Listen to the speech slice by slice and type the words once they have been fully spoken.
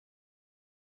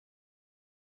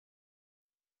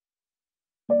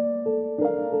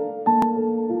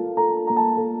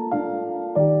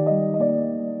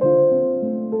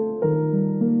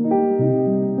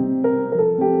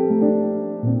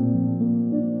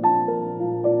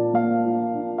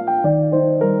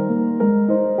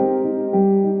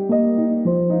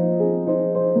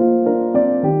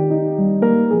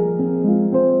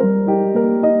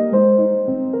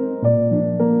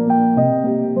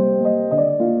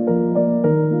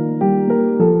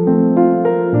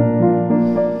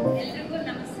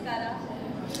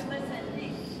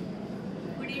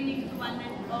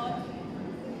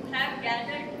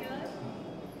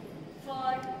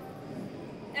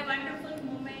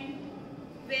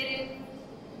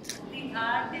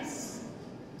artists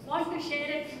want to share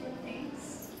a few things,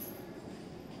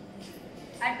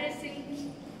 addressing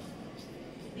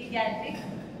the gathering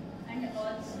and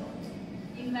also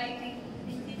inviting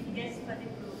the guests for the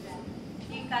program.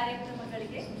 ಈ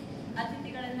ಕಾರ್ಯಕ್ರಮಗಳಿಗೆ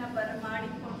ಅತಿಥಿಗಳನ್ನು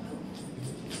ಬರಮಾಡಿಕೊಂಡು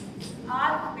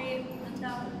ArtBeru ಅಂತ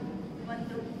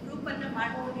ಒಂದು group ಅನ್ನು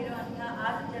ಮಾಡಿಕೊಂಡಿರುವಂತಹ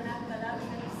 6 ಜನ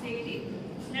ಕಲಾವಿದರು ಸೇರಿ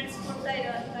ನಡೆಸಿಕೊಡ್ತಾ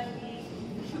ಇರುವಂತಹ ಈ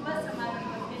ಶುಭ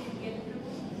ಸಮಾರಂಭಕ್ಕೆ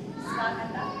ನಿಮಗೆಲ್ಲರಿಗೂ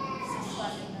ಸ್ವಾಗತ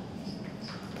ಸುಸ್ವಾಗತ.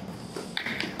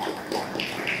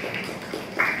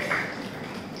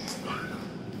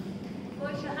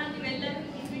 ಬಹುಶಃ ನೀವೆಲ್ಲರೂ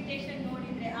ಇನ್ವಿಟೇಷನ್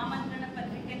ನೋಡಿದ್ರೆ, ಆಮಂತ್ರಣ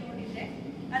ಪತ್ರಿಕೆ ನೋಡಿದ್ರೆ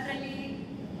ಅದರಲ್ಲಿ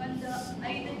ಒಂದು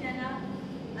 5 ಜನ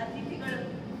ಅತಿಥಿಗಳು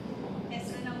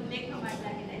ಹೆಸರನ್ನ ಉಲ್ಲೇಖ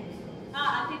ಮಾಡಲಾಗಿದೆ. ಆ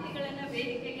ಅತಿಥಿಗಳನ್ನು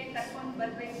ವೇದಿಕೆಗೆ ಕರ್ಕೊಂಡು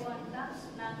ಬರಬೇಕು ಅಂತ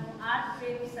ನಾನು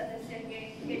ArtBeru ಸದಸ್ಯರಿಗೆ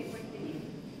ಕೇಳ್ಕೊಳ್ತೀನಿ.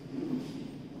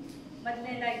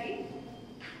 ಮೊದಲನೇದಾಗಿ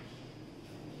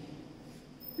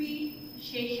ಪಿ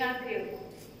ಶೇಷಾದ್ರಿ ಅವರು,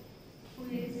 who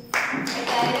is a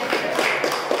director,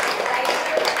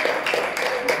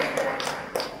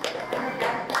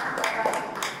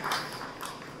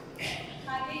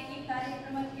 ಹಾಗೆ ಈ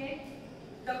ಕಾರ್ಯಕ್ರಮಕ್ಕೆ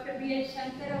ಡಾಕ್ಟರ್ BL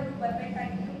ಶಂಕರ್ ಅವರು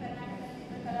ಬರಬೇಕಾಗಿತ್ತು. ಕರ್ನಾಟಕ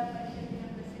ಚಿತ್ರಕಲಾ ಪರಿಷತ್ತಿನ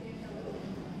ಪ್ರೆಸಿಡೆಂಟ್ ಅವರು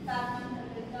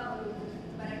ಕಾರಣಾಂತರದಿಂದ ಅವರು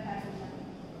ಬರಕ್ಕಾಗಿಲ್ಲ.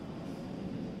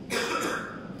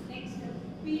 Next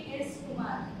PS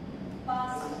Kumar,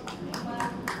 pass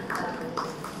Kumar,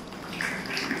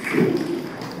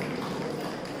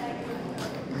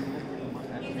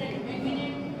 is an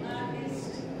eminent artist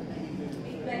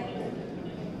in Bengaluru.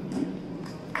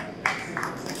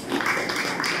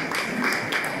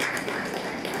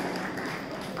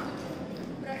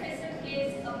 Professor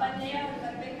KS ಅಪನ್ಯ ಅವರು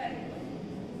ಬರಬೇಕಾಗಿತ್ತು.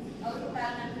 ಅವರು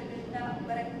ಕಾರಣಾಂತರದಿಂದ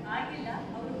ಬರಕ್ ಆಗಿಲ್ಲ.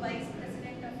 ಅವರು ವೈಸ್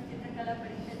ಪ್ರೆಸಿಡೆಂಟ್ ಆಫ್ ಚಿತ್ರಕಲಾ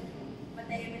ಪರಿಷತ್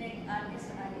ಮತ್ತೆ ಎಮಿನೆಂಟ್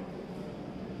ಆರ್ಟಿಸ್ಟ್ ಆಗಿತ್ತು.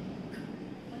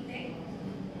 ಮುಂದೆ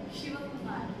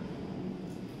ಶಿವಕುಮಾರ್,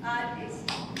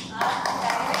 ಆರ್ಟಿಸ್ಟ್, ಆರ್ಟ್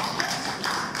ಡೈರೆಕ್ಟರ್,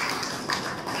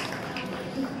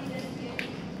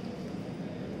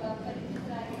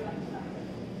 ಪರಿಚಿತರಾಗಿರುವಂತಹ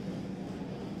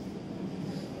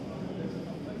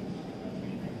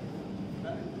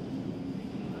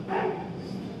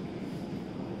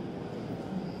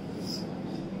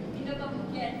ಇನ್ನೊಬ್ಬ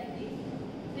ಮುಖ್ಯ ಅತಿಥಿ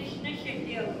ಕೃಷ್ಣ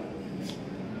ಶೆಟ್ಟಿ ಅವರು.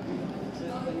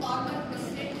 ಫಾರ್ಮರ್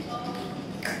ಪ್ರೆಸಿಡೆಂಟ್ ಆಫ್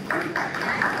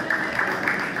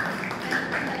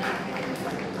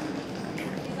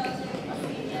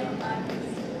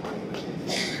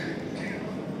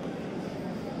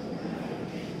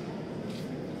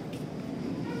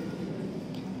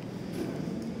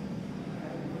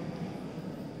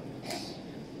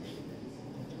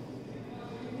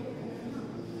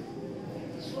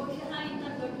ಬಹುಶಃ ಇಂಥ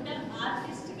ದೊಡ್ಡ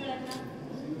ಆರ್ಟಿಸ್ಟ್ಗಳನ್ನು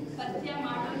ಪತ್ಯ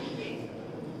ಮಾಡೋದಕ್ಕೆ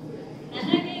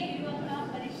ನನಗೆ ಇರುವಂತಹ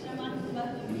ಪರಿಶ್ರಮ ತುಂಬ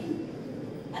ಕಮ್ಮಿ.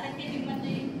 ಅದಕ್ಕೆ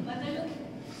ನಿಮ್ಮಲ್ಲಿ ಮೊದಲು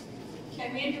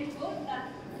ಕ್ಷಮೆಯನ್ನು ಕೋರ್ತಾ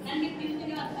ನನಗೆ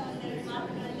ತಿಳಿದಿರುವಂಥ ಒಂದೆರಡು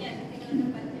ಮಾತುಗಳಲ್ಲಿ ಅತಿಥಿಗಳನ್ನು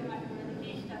ಪತ್ಯ ಮಾಡಿಕೊಳ್ಳೋದಕ್ಕೆ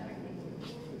ಇಷ್ಟಪಡ್ತೀನಿ.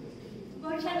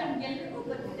 ಬಹುಶಃ ನಮಗೆಲ್ಲರಿಗೂ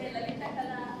ಗೊತ್ತಿದೆ, ಲಲಿತ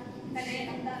ಕಲೆ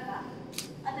ಅಂದಾಗ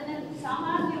ಅದನ್ನು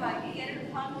ಸಾಮಾನ್ಯವಾಗಿ 2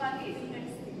 ಭಾಗವಾಗಿ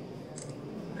ವಿಂಗಡಿಸ್ತೀವಿ,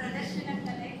 ಪ್ರದರ್ಶನ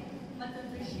ಕಲೆ ಮತ್ತು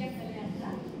ದೃಶ್ಯ ಕಲೆ ಅಂತ.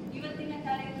 ಇವತ್ತಿನ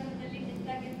ಕಾರ್ಯಕ್ರಮದಲ್ಲಿ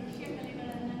ಹೆಚ್ಚಾಗಿ ದೃಶ್ಯ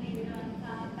ಕಲೆಗಳನ್ನು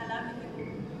ನೀಡಿರುವಂತಹ ಕಲಾವಿದರು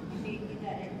ಇಲ್ಲಿ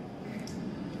ಇದ್ದಾರೆ.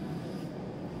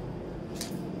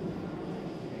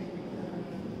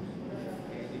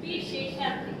 P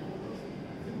Seshadri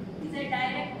is a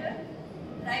director,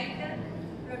 writer,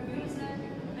 producer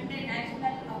and a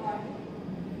national award.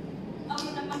 ಅವರು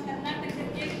ನಮ್ಮ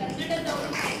ಕರ್ನಾಟಕಕ್ಕೆ ಕನ್ನಡದವರು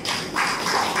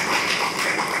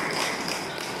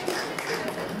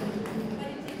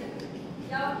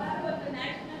ಯಾವಾಗಲೂ ಒಂದು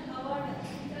ನ್ಯಾಷನಲ್ ಅವಾರ್ಡ್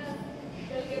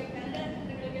ಕನ್ನಡ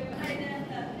ಚಿತ್ರಗಳಿಗೆ ಮಾಡಿದ್ದಾರೆ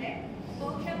ಅಂತ ಅಂದರೆ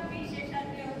ಬಹುಶಃ ಪಿ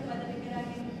ಶೇಷಾದ್ರಿ ಅವರು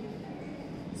ಮೊದಲಿಗರಾಗಿ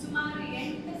ಸುಮಾರು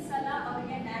 8 ಸಲ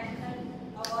ಅವರಿಗೆ ನ್ಯಾಷನಲ್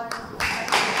ಅವಾರ್ಡ್,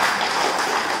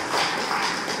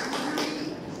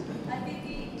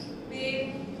 ಅತಿಥಿ,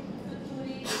 ಬೇವು,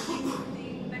 ತುತ್ತೂರಿ, ತಿಂಗುತ್ತಿ,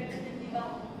 ಬೆಟ್ಟದ ದಿವ,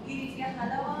 ಈ ರೀತಿಯ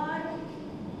ಹಲವಾರು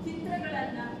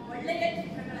ಚಿತ್ರಗಳನ್ನು, ಒಳ್ಳೆಯ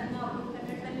ಚಿತ್ರಗಳನ್ನು ಅವರು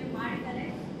ಕನ್ನಡದಲ್ಲಿ ಮಾಡಿದ್ದಾರೆ.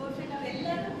 ಬಹುಶಃ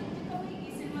ನಾವೆಲ್ಲರೂ ಹೆಚ್ಚು ಕಮ್ಮಿ ಈ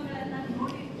ಸಿನಿಮಾಗಳನ್ನು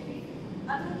ನೋಡಿರ್ತೀವಿ.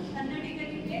 ಅದು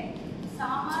ಕನ್ನಡಿಗರಿಗೆ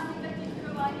ಸಾಮಾಜಿಕ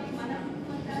ಚಿತ್ರವಾಗಿ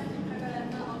ಮನಮುಟ್ಟುವಂತಹ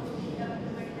ಚಿತ್ರಗಳನ್ನು ಅವರು ಉದ್ಯೋಗ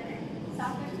ಮಾಡಿದ್ದಾರೆ.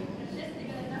 ಸಾಕಷ್ಟು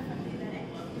ಪ್ರಶಸ್ತಿಗಳನ್ನು ಪಡೆದಿದ್ದಾರೆ.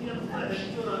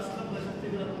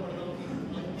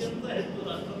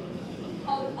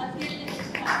 ಹೌದು, ಅತ್ಯಂತ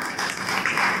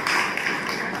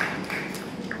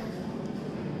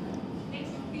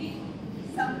next P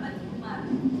Sampath Kumar,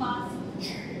 pass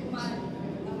Kumar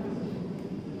ಅವರು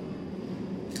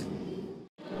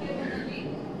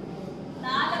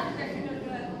 4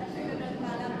 ದಶಕಗಳ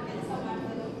ಕಾಲ ಕೆಲಸ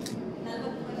ಮಾಡಿದರು.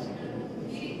 40 ವರ್ಷಗಳು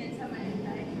ಮೀರಿ ಕೆಲಸ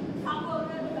ಮಾಡಿರ್ತಾರೆ. ಹಾಗೂ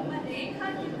ಅವರು ತಮ್ಮ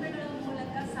ರೇಖಾಚಿತ್ರಗಳ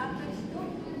ಮೂಲಕ ಸಾಕಷ್ಟು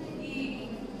ಈ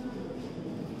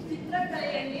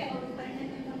ಚಿತ್ರಕಲೆಯಲ್ಲಿ ಅವರು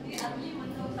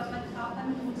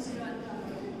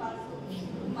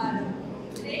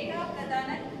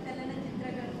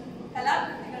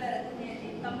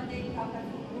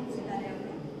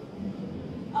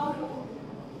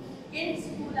ಕೆನ್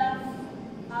ಸ್ಕೂಲ್ ಆಫ್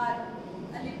ಆರ್ಟ್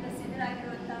ಅಲ್ಲಿ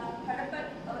ಪ್ರಸಿದ್ಧರಾಗಿರುವಂತಹ ಹಡಪದ್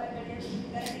ಅವರ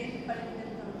ಗರಡಿಯಲ್ಲಿ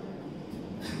ಪಡೆದಿದ್ದಂಥವ್ರು.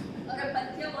 ಅವರ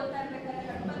ಪದ್ಯ ಓದ್ತಾ ಇರ್ಬೇಕಾದ್ರೆ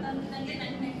ಹಡಪದ್ ಅಂದಂಗೆ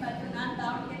ನಂಗೆ ನೆನಪಾಯ್ತು. ನಾನು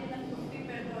ದಾವಣಗೆರೆಯಲ್ಲಿ ಹುಟ್ಟಿ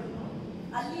ಬೆಳೆದವಳು.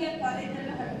 ಅಲ್ಲಿಯ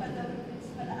ಕಾಲೇಜಲ್ಲಿ ಹಡಪದ್ ಅವರು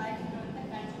ಪ್ರಿನ್ಸಿಪಲ್ ಆಗಿದ್ರು ಅಂತ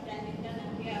ಕಾಣಿಸುತ್ತೆ. ಅಲ್ಲಿಂದ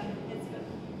ನನಗೆ ಅವರ ಹೆಸರು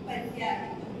ಪದ್ಯ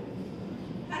ಆಗಿತ್ತು.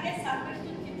 ಹಾಗೆ ಸಾಕಷ್ಟು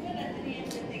ಚಿತ್ರರಚನೆಯ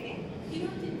ಜೊತೆಗೆ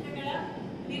ಕಿರುಚಿತ್ರಗಳ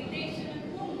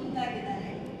ನಿರ್ದೇಶನಕ್ಕೂ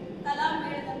ಮುಂದಾಗಿದ್ದಾರೆ.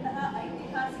 ಕಲಾಮೇಳದಂತಹ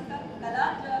ಐತಿಹಾಸಿಕ ಕಲಾ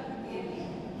ಜಾಗೃತಿಯಲ್ಲಿ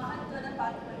ಮಹತ್ವದ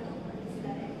ಪಾತ್ರವನ್ನು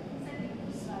ವಹಿಸಿದ್ದಾರೆ.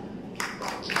 ಸದ್ಯಕ್ಕೂ ಸ್ವಾಗತ.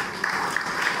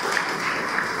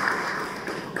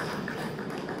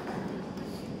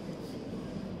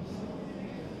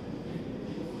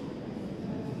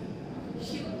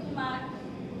 ಶಿವಕುಮಾರ್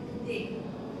ದೇವ್.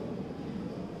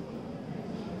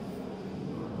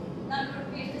 ನಾನು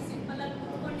ನೋಡಿ ಎಷ್ಟು ಸಿಂಪಲ್ ಆಗಿ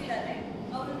ಕೂತ್ಕೊಂಡಿದ್ದಾರೆ.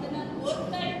 ಅವರು ಅದನ್ನ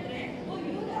ಓದ್ತಾ ಇದ್ರೆ ಓ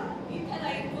ಇವರ ಈ ತರ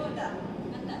ಇರ್ಬೋದಾ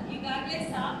ಅಂತ. ಈಗಾಗಲೇ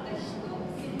ಸಾಕಷ್ಟು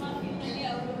ಸಿನಿಮಾ ಫೀಲ್ಡ್ನಲ್ಲಿ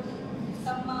ಅವರು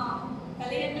ತಮ್ಮ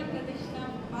ಕಲೆಯನ್ನು ಪ್ರದರ್ಶನ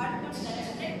ಮಾಡ್ಕೊಂಡಿದ್ದಾರೆ.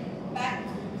 ಅಂದರೆ ಬ್ಯಾಕ್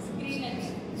ಸ್ಕ್ರೀನಲ್ಲಿ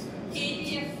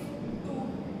KGF 2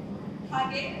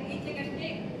 ಹಾಗೆ ಈಚೆಗಷ್ಟೇ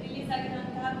ರಿಲೀಸ್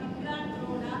ಆಗಿರುವಂತಹ ವಿಕ್ರಾಂತ್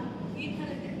ರೋಣ ಈ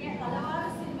ಥರದಕ್ಕೆ ಹಲವಾರು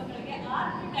ಸಿನಿಮಾಗಳಿಗೆ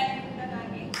ಆರ್ಟ್ ಡೈರೆಕ್ಟರ್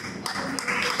ಆಗಿ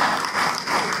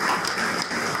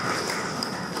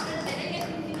ಅವರ ತೆರೆಗೆ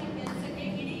ಹಿಂದಿನ ಕೆಲಸಕ್ಕೆ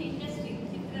ಇಡೀ ಇಂಡಸ್ಟ್ರಿ,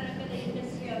 ಚಿತ್ರರಂಗದ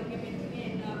ಇಂಡಸ್ಟ್ರಿ ಅವರಿಗೆ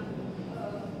ಮೆಚ್ಚುಗೆಯನ್ನು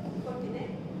ಕೊಟ್ಟಿದೆ.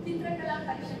 ಚಿತ್ರಕಲಾ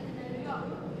ಪರಿಷತ್ತಿನಲ್ಲಿಯೂ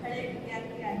ಅವರು ಹಳೆಯ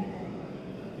ವಿದ್ಯಾರ್ಥಿಯಾಗಿದ್ದಾರೆ.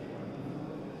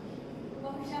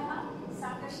 ಬಹುಶಃ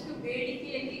ಸಾಕಷ್ಟು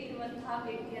ಬೇಡಿಕೆಯಲ್ಲಿ ಇರುವಂತಹ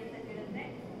ವ್ಯಕ್ತಿ ಅಂತ ಹೇಳಿದ್ರೆ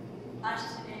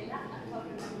ಆಶ್ಚರ್ಯ ಇಲ್ಲ. ಅವರು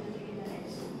ನಮ್ಮ ಜೊತೆಗಿದ್ದಾರೆ.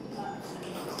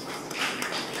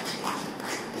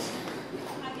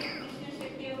 ಹಾಗೆ ಕೃಷ್ಣ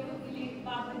ಶೆಟ್ಟಿ ಅವರು ಇಲ್ಲಿ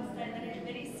ಭಾಗವಹಿಸ್ತಾ ಇದ್ದಾರೆ.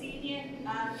 ವೆರಿ ಸೀನಿಯರ್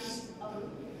ಆರ್ಟಿಸ್ಟ್ ಅವರು.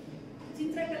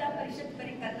 ಚಿತ್ರಕಲಾ ಪರಿಷತ್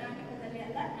ಬರೀ ಕರ್ನಾಟಕದಲ್ಲಿ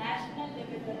ಅಲ್ಲ, ನ್ಯಾಷನಲ್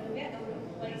ಲೆವೆಲ್ನಲ್ಲೂ ಅವರು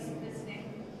ವೈಸ್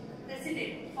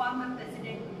ಪ್ರೆಸಿಡೆಂಟ್ ಫಾರ್ಮರ್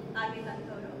ಪ್ರೆಸಿಡೆಂಟ್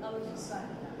ಆಗಿದ್ದಂಥವರು. ಅವರು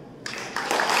ಸ್ವಾಗತ.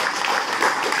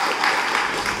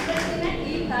 ಇವತ್ತಿನ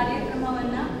ಈ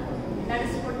ಕಾರ್ಯಕ್ರಮವನ್ನು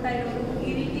ನಡೆಸಿಕೊಡ್ತಾ ಇರೋರು, ಈ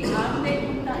ರೀತಿ ಆಗಬೇಕು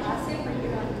ಅಂತ ಆಸೆ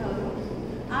ಪಟ್ಟಿರುವಂಥವರು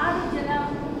 6 ಜನ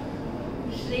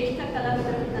ಶ್ರೇಷ್ಠ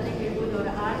ಕಲಾವಿದರು ಅಂತಲೇ ಹೇಳ್ಬೋದು. ಅವರ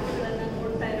ಆರ್ಟ್ಗಳನ್ನು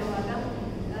ನೋಡ್ತಾ ಇರುವಾಗ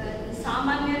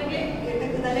ಸಾಮಾನ್ಯರಿಗೆ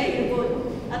ಎಟಕದಲ್ಲೇ ಇರ್ಬೋದು,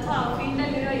 ಅಥವಾ ಆ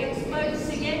ಫೀಲ್ಡಲ್ಲಿರೋ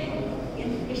ಎಕ್ಸ್ಪರ್ಟ್ಸಿಗೆ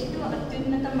ಎಷ್ಟು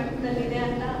ಅತ್ಯುನ್ನತ ಮಟ್ಟದಲ್ಲಿದೆ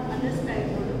ಅಂತ ಅನ್ನಿಸ್ತಾ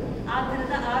ಇರ್ಬೋದು. ಆ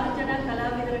ಥರದ 6 ಜನ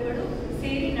ಕಲಾವಿದರುಗಳು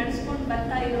ಸೇರಿ ನಡೆಸ್ಕೊಂಡು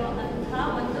ಬರ್ತಾ ಇರುವಂತಹ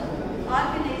ಒಂದು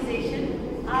ಆರ್ಗನೈಸೇಷನ್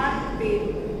ArtBeru.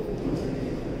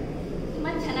 ತುಂಬ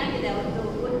ಚೆನ್ನಾಗಿದೆ. ಅವತ್ತು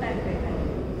ಓದ್ತಾ ಇರ್ಬೇಕಾದ್ರೆ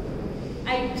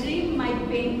I dream my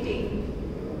painting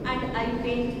and I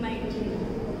paint my dream.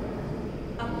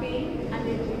 A paint and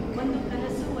A dream. ಒಂದು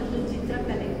ಕನಸು, ಒಂದು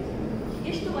ಚಿತ್ರಕಲೆ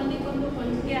ಎಷ್ಟು ಒಂದಕ್ಕೊಂದು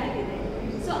ಹೊಂದಿಕೆ ಆಗಿದೆ.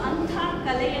 ಸೊ ಅಂಥ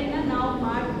ಕಲೆಯನ್ನು ನಾವು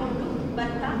ಮಾಡಿಕೊಂಡು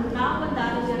ಬರ್ತಾ ನಾವೊಂದು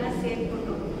 6 ಜನ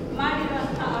ಸೇರಿಕೊಂಡು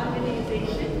ಮಾಡಿರುವಂಥ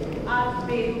ಆರ್ಗನೈಸೇಷನ್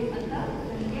ArtBeru ಅಂತ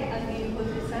ನನಗೆ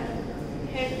ಅಗ್ನಿಹೋತ್ರಿ ಸರ್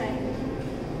ಹೇಳ್ತಾ ಇದ್ದಾರೆ.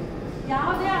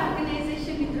 ಯಾವುದೇ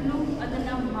ಆರ್ಗನೈಸೇಷನ್ ಇದ್ರೂ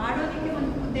ಅದನ್ನು ಮಾಡೋದಕ್ಕೆ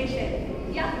ಒಂದು ಉದ್ದೇಶ ಇದೆ.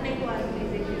 ಯಾಕೆ ಬೇಕು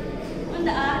ಆರ್ಗನೈಸೇಷನ್?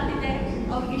 ಒಂದು ಆರ್ಟ್ ಇದೆ,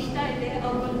 ಅವ್ರಿಗೆ ಇಷ್ಟ ಇದೆ,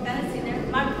 ಅವ್ರಿಗೊಂದು ಕನಸಿದೆ,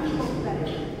 ಮಾಡ್ಕೊಂಡು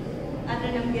ಹೋಗ್ತಾರೆ. ಆದರೆ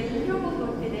ನಮಗೆಲ್ಲರಿಗೂ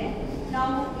ಗೊತ್ತಿದೆ,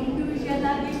 ನಾವು ಇಂಡಿವಿಜುವಲ್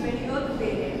ಆಗಿ ಬೆಳೆಯೋದು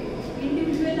ಬೇರೆ.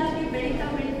 ಇಂಡಿವಿಜುವಲ್ ಆಗಿ ಬೆಳೀತಾ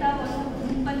ಬೆಳೀತಾ ಒಂದು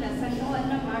ಗುಂಪನ್ನು,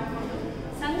 ಸಂಘವನ್ನು ಮಾಡಿಕೊಂಡು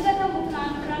ಸಂಘದ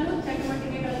ಮುಖಾಂತರನೂ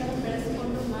ಚಟುವಟಿಕೆಗಳನ್ನು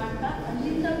ಬೆಳೆಸ್ಕೊಂಡು ಮಾಡ್ತಾ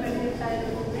ಅಲ್ಲಿಂದ ಬೆಳೆಯುತ್ತಾ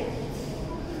ಇರೋದೇ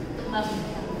ತುಂಬ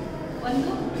ಮುಖ್ಯ.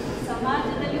 ಒಂದು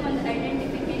ಸಮಾಜದಲ್ಲಿ ಒಂದು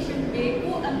ಐಡೆಂಟಿಫಿಕೇಶನ್ ಬೇಕು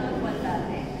ಅನ್ನೋದು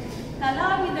ಒಂದಾದರೆ,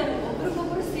 ಕಲಾವಿದರು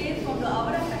ಒಬ್ರಿಗೊಬ್ರು ಸೇರಿಕೊಂಡು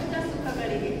ಅವರ ಕಷ್ಟ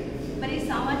ಸುಖಗಳಿಗೆ, ಬರೀ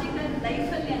ಸಾಮಾಜಿಕ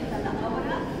ಲೈಫಲ್ಲಿ ಅಂತಲ್ಲ, ಅವರ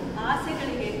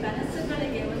ಆಸೆಗಳಿಗೆ,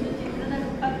 ಕನಸುಗಳಿಗೆ ಒಂದು ಚಿತ್ರದ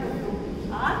ರೂಪ ಕೊಟ್ಟು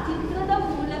ಆ ಚಿತ್ರದ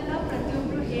ಮೂಲಕ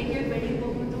ಪ್ರತಿಯೊಬ್ಬರು ಹೇಗೆ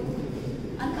ಬೆಳಿಬಹುದು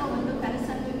ಅಂತ ಒಂದು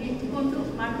ಕನಸನ್ನು ಇಟ್ಕೊಂಡು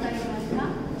ಮಾಡ್ತಾ ಇರುವಂಥ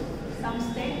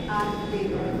ಸಂಸ್ಥೆ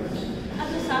ArtBeru.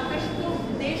 ಅದು ಸಾಕಷ್ಟು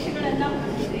ದೇಶಗಳನ್ನು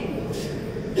ಹೊಂದಿದೆ.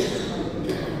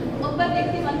 ಒಬ್ಬ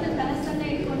ವ್ಯಕ್ತಿ ಒಂದು ಕನಸನ್ನು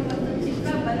ಇಟ್ಕೊಂಡು ಒಂದು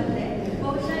ಚಿತ್ರ ಬರುತ್ತೆ.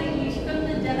 ಬಹುಶಃ ಇಲ್ಲಿ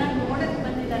ಇಷ್ಟೊಂದು ಜನ ನೋಡಕ್ಕೆ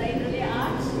ಬಂದಿದ್ದಾರೆ. ಇದರಲ್ಲಿ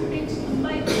ಆರ್ಟ್ ಸ್ಟೂಡೆಂಟ್ಸ್ ತುಂಬ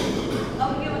ಇದ್ದಾರೆ.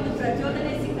 ಅವ್ರಿಗೆ ಒಂದು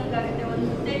ಪ್ರಚೋದನೆ ಸಿಕ್ಕಾಗುತ್ತೆ, ಒಂದು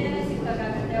ಉತ್ತೇಜನ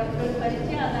ಸಿಕ್ಕಾಗುತ್ತೆ. ಅವ್ರ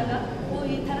ಪರಿಚಯ ಆದಾಗ ಓ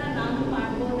ಈ ಥರ ನಾನು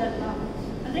ಮಾಡ್ಬೋದಲ್ವ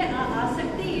ಅಂದರೆ ಆ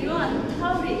ಆಸಕ್ತಿ ಇರೋ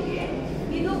ಅಂಥವರಿಗೆ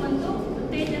ಇದು ಒಂದು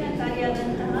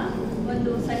ಉತ್ತೇಜನಕಾರಿಯಾದಂತಹ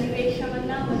ಒಂದು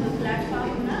ಸನ್ನಿವೇಶವನ್ನು, ಒಂದು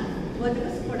ಪ್ಲ್ಯಾಟ್ಫಾರ್ಮ್ನ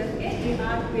ಒದಗಿಸ್ಕೊಡೋಕ್ಕೆ ಈ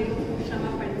ArtBeru ಶ್ರಮ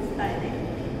ಪಡಿಸ್ತಾ ಇದೆ.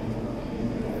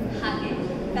 ಹಾಗೆ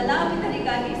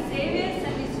ಕಲಾವಿದರಿಗಾಗಿ ಸೇವೆ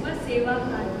ಸಲ್ಲಿಸುವ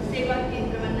ಸೇವಾ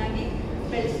ಕೇಂದ್ರವನ್ನಾಗಿ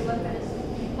ಬೆಳೆಸುವ ಕನಸು.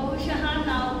 ಬಹುಶಃ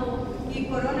ನಾವು ಈ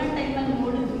ಕೊರೋನಾ ಟೈಮಲ್ಲಿ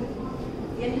ನೋಡಿದ್ವಿ,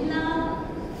 ಎಲ್ಲ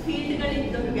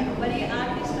ಫೀಲ್ಡ್ಗಳಿದ್ದವ್ರಿಗೆ, ಬರೀ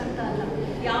ಆರ್ಟಿಸ್ಟ್ ಅಂತ ಅಲ್ಲ,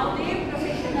 ಯಾವುದೇ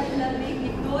ಪ್ರೊಫೆಷನಲ್ನಲ್ಲಿ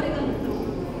ಇದ್ದವರಿಗಂತೂ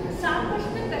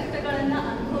ಸಾಕಷ್ಟು ಕಷ್ಟಗಳನ್ನು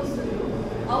ಅನುಭವಿಸಿದ್ರು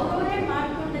ಅವರವರೇ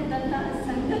ಮಾಡಿಕೊಂಡಿದ್ದಂತಹ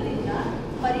ಸಂಘದಿಂದ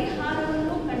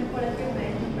ಪರಿಹಾರವನ್ನು ಕಂಡುಕೊಳ್ಳೋಕ್ಕೆ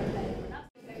ಪ್ರಯತ್ನ ಪಡ್ತಾ ಇದ್ರು.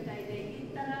 ಕಷ್ಟ ಇದೆ, ಈ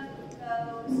ಥರ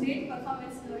ಸ್ಟೇಜ್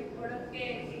ಪರ್ಫಾರ್ಮೆನ್ಸ್ ಕೊಡೋಕ್ಕೆ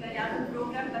ಈಗ ಯಾರು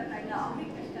ಪ್ರೋಗ್ರಾಮ್ ಬರ್ತಾ ಇಲ್ಲ,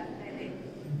 ಅವ್ರಿಗೆ ಕಷ್ಟ ಆಗ್ತಾ ಇದೆ.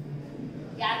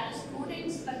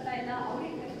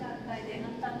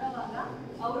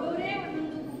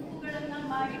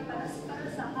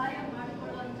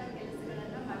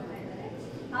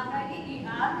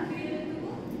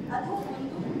 ಅದು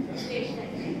ಒಂದು ಉದ್ದೇಶ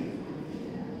ಇದೆ.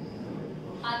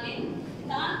 ಹಾಗೆ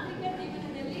ತಾಂತ್ರಿಕ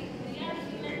ಜೀವನದಲ್ಲಿ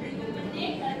ಕ್ರಿಯಾಶೀಲ ಜೀವನವನ್ನೇ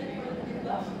ಕಳೆದುಕೊಳ್ಳುತ್ತಿರುವ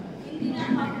ಇಂದಿನ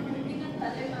ಹಾಗೂ ಮುಂದಿನ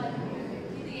ತಲೆಮಾರು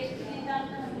ಇದು ಎಷ್ಟು ನಿಜ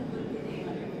ಅಂತ ನಮಗೆ ಗೊತ್ತಿದೆ.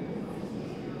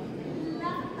 ಎಲ್ಲ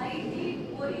IT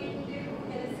ಓರಿಯೆಂಟೆಡ್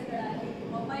ಕೆಲಸಗಳಾಗಿ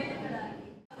ಮೊಬೈಲ್ಗಳಾಗಿ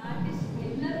ಆರ್ಟಿಸ್ಟ್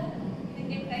ಎಲ್ಲರೂ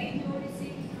ಇದಕ್ಕೆ ಕೈ ಜೋಡಿಸಿ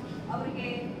ಅವರಿಗೆ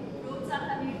ಪ್ರೋತ್ಸಾಹ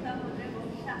ನೀಡ್ತಾ ಹೋದರೆ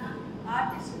ಬಹುಶಃ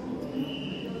ಆರ್ಟಿಸ್ಟ್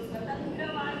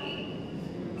ಸ್ವತಂತ್ರವಾಗಿ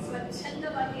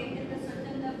ಸ್ವಚ್ಛಂದವಾಗಿ ಏಕೆಂದರೆ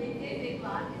ಸ್ವಚ್ಛಂದ ಬೇಕೇ ಬೇಕು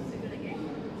ಆರ್ಟಿಸ್ಟ್ಗಳಿಗೆ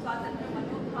ಸ್ವಾತಂತ್ರ್ಯ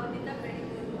ಮನೋಭಾವದಿಂದ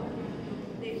ಬೆಳೆಯುವುದು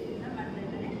ಉದ್ದೇಶದಿಂದ ಮಾಡ್ತಾ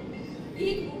ಇದ್ದಾರೆ. ಈ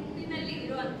ಗುಂಪಿನಲ್ಲಿ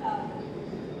ಇರುವಂತಹ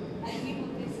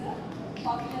Agnihotri sir,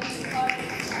 popular record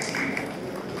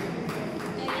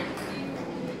Jayant B,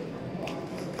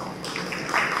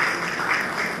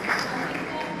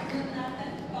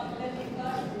 ವಿಮಲನಾಥನ್ popular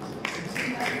record,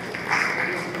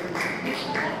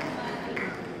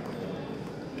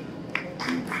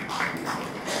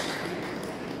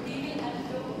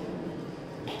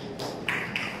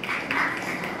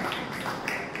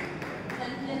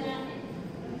 Ranjana N.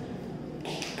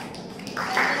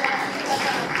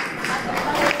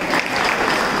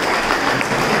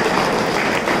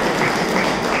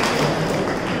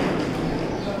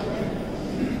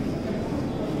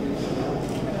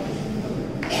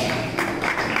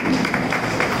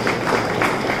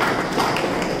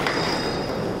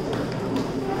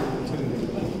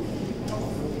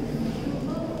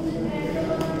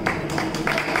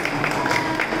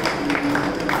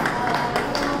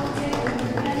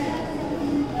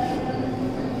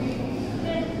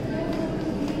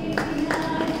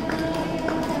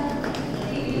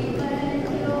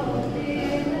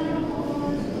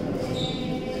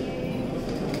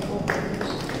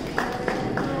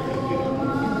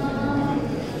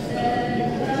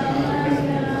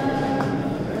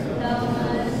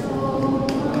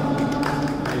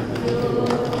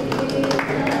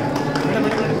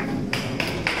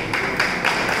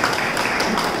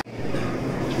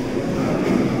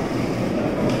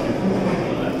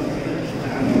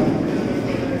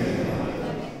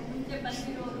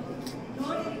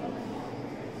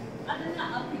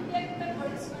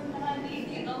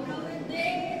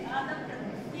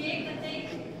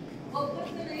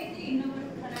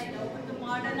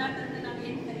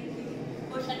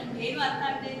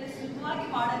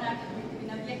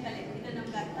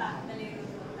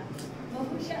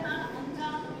 ಬಹುಶಃ ಅಂತ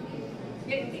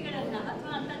ವ್ಯಕ್ತಿಗಳನ್ನ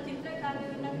ಅಥವಾ ಅಂತ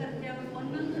ಚಿತ್ರಕಾರ್ಯವನ್ನ ಕರೆದ್ರೆ ಅವರು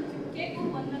ಒಂದೊಂದು ಚುಕ್ಕೆಗೂ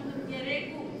ಒಂದೊಂದು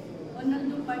ಗೆರೆಗೂ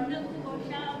ಒಂದೊಂದು ಬಣ್ಣಕ್ಕೂ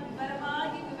ಬಹುಶಃ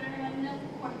ವಿವರವಾಗಿ ವಿವರಣೆಯನ್ನು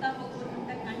ಕೊಡ್ತಾ ಹೋಗ್ಬೋದು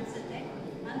ಅಂತ ಕಾಣಿಸುತ್ತೆ.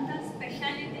 ಅಂತ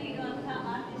ಸ್ಪೆಷಾಲಿಟಿ ಇರುವಂಥ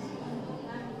ಆರ್ಟಿಸ್ಟ್ ಒಂದು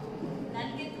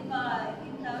ನನಗೆ ತುಂಬ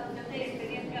ಇಂಥವ್ರ ಜೊತೆ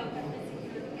ಬೆರೆಯೋಕ್ಕೆ ಅವಕಾಶ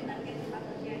ಸಿಕ್ಕಿರೋದಕ್ಕೆ ನನಗೆ ತುಂಬ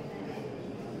ಖುಷಿ ಆಗ್ತಾ ಇದೆ.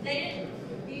 ಜಯಂತ್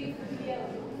ಬಿ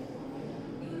ಅವರು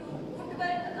ಇವರು ವುಡ್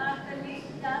ವರ್ಕ್ ಆರ್ಟಲ್ಲಿ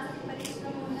ಜಾಸ್ತಿ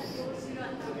ಪರಿಶ್ರಮವನ್ನು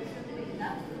ತೋರಿಸಿರುವಂಥ ವಿಷಯದಿಂದ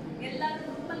ಎಲ್ಲರೂ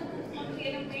ರೂಮಲ್ಲಿ ಕೂತ್ಕೊಂಡು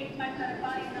ಏನೋ ಪೇಂಟ್ ಮಾಡ್ತಾರಪ್ಪ,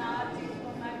 ಇನ್ನು ಆರ್ಟ್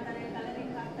ಇಟ್ಕೊಂಡು ಮಾಡ್ತಾರೆ,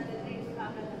 ಕಲರಿಂಗ್ ಮಾಡ್ತಾರೆ ಅಂದರೆ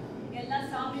ಆಗಲ್ಲ. ಎಲ್ಲ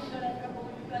ಸ್ವಾಮಿಗಳ ಹತ್ರ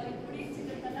ಹೋಗ್ಬಿಟ್ಟು ಅಲ್ಲಿ ಪುಡಿ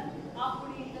ಸಿಗುತ್ತಲ್ಲ, ಆ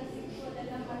ಪುಡಿಯಿಂದ ಸಿಕ್ಕು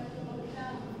ಅದೆಲ್ಲ ಮಾಡಿಕೊಂಡು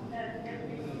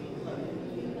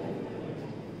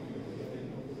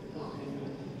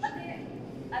ಮತ್ತೆ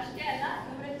ಅಷ್ಟೇ ಅಲ್ಲ,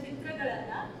 ಇವರ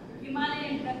ಚಿತ್ರಗಳನ್ನ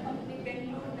ಹಿಮಾಲಯನ್ ಕಂಪನಿ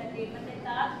ಬೆಂಗಳೂರಿನಲ್ಲಿ ಮತ್ತೆ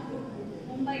ತಾಜ್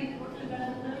ಮುಂಬೈ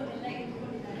ಹೋಟೆಲ್ಗಳಲ್ಲೂ ಎಲ್ಲ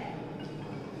ಇಟ್ಕೊಂಡಿದ್ದಾರೆ.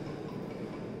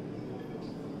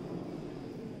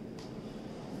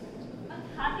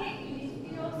 ಹಾಗೆ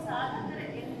ಇಲ್ಲಿರೋ ಸಾಧಕರ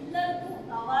ಎಲ್ಲರಿಗೂ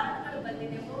ಅವಾರ್ಡ್ಗಳು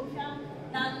ಬಂದಿದೆ. ಬಹುಶಃ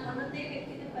ನಾನು ಒಂದೊಂದೇ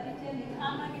ವ್ಯಕ್ತಿಗೆ ಪರಿಚಯ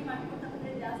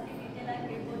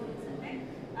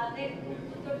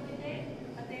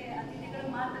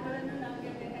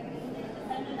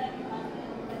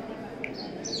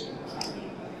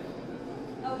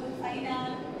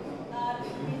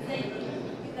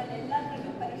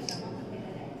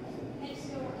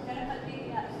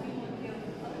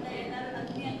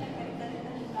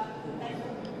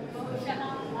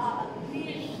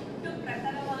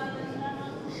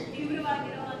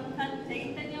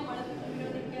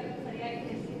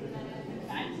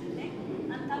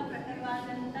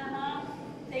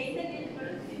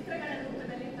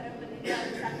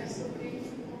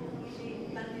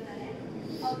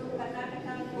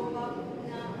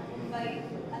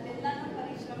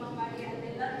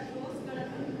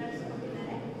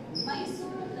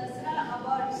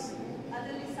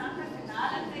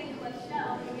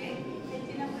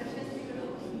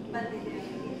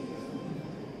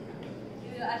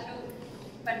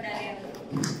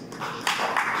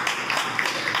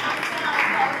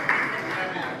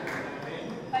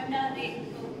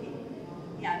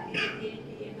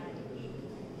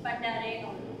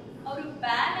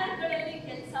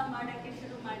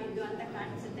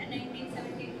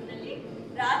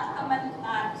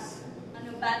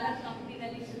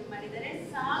ನಲ್ಲಿ ಶುರು ಮಾಡಿದ್ದಾರೆ.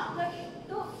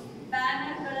 ಸಾಕಷ್ಟು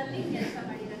ಬ್ಯಾನರ್ಗಳಲ್ಲಿ ಕೆಲಸ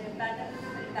ಮಾಡಿದ್ದಾರೆ.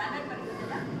 ಬ್ಯಾನರ್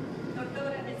ಬರೆಯೋದಿಲ್ಲ,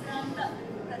 ದೊಡ್ಡವರ ಹೆಸರಾಂತ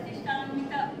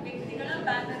ಪ್ರತಿಷ್ಠಾನ್ವಿತ ವ್ಯಕ್ತಿಗಳ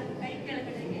ಬ್ಯಾನರ್ ಕೈ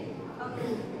ಕೆಳಗಡೆಗೆ ಅವರು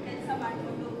ಕೆಲಸ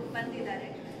ಮಾಡಿಕೊಂಡು ಬಂದಿದ್ದಾರೆ.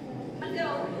 ಮತ್ತೆ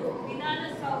ಅವರು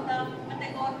ವಿಧಾನಸೌಧ ಮತ್ತೆ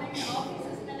ಗೌರ್ಮೆಂಟ್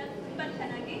ಆಫೀಸಸ್ನೆಲ್ಲ ತುಂಬಾ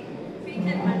ಚೆನ್ನಾಗಿ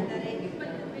ಫೀಚರ್ ಮಾಡಿದ್ದಾರೆ.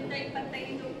 20ರಿಂದ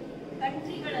 25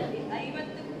 ಕಂಟ್ರಿಗಳಲ್ಲಿ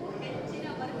 50ಕ್ಕೂ ಹೆಚ್ಚಿನ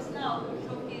ವರ್ಕ್ಸ್ನ ಅವರು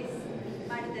ಶೋಕೇಸ್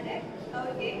ಮಾಡಿದ್ದಾರೆ.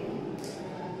 ಅವರಿಗೆ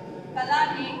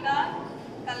ಕಲಾನೇಕ,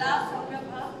 ಕಲಾ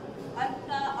ಸೌರಭ, ಅಂಕ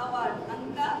ಅವಾರ್ಡ್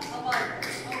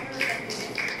ಅವುಗಳು ಬಂದಿದೆ.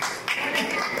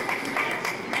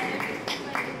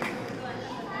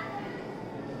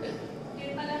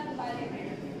 ನಿರ್ಮಲಾಕುಮಾರಿ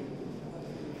ಮೇಡಮ್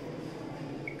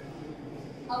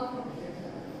ಅವರು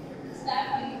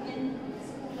staff Indian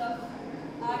school of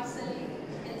arts ಅಲ್ಲಿ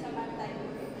ಕೆಲಸ ಮಾಡ್ತಾ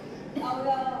ಇದ್ದಾರೆ. ಅವರ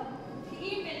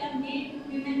ಥೀಮ್ ಎಲ್ಲ ಮೇಡ್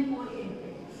ವಿಮೆನ್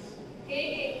ಓರಿಯೆಂಟೆಡ್.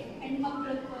 ಹೇಗೆ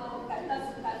ಹೆಣ್ಮಕ್ಳದ್ದು ಕಷ್ಟ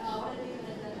ಸುತ್ತಾನೋ ಅವರ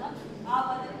ಜೀವನದನ್ನ ಆ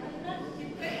ಬದುಕನ್ನ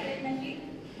ಚಿತ್ರಕಲೆಯಲ್ಲಿ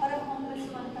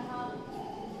ಹೊರಹೊಮ್ಮಿಸುವಂತಹ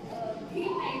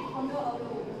ಥೀಮ್ನ ಇಟ್ಕೊಂಡು ಅವರು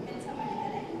ಕೆಲಸ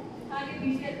ಮಾಡಿದ್ದಾರೆ. ಹಾಗೆ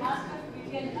ಮಾಸ್ಟರ್ ಆಫ್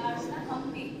ವಿಜುವಲ್ ಆರ್ಟ್ಸ್ನ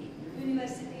ಹಂಪಿ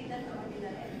ಯೂನಿವರ್ಸಿಟಿಯಿಂದ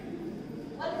ತಗೊಂಡಿದ್ದಾರೆ.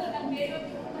 ಒಂದು ನಮ್ಮ ಬೇರೆಯವ್ರ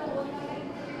ಓದುವಾಗ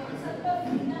ಒಂದು ಸ್ವಲ್ಪ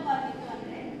ಭಿನ್ನವಾಗಿತ್ತು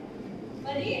ಅಂದರೆ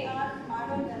ಬರೀ ಆರ್ಟ್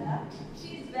ಮಾಡೋದಲ್ಲ, she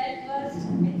is well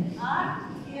versed with art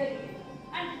theory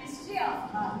and history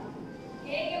of art.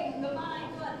 ಹೇಗೆ ಉಗಮ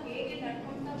ಆಯಿತು, ಅದು ಹೇಗೆ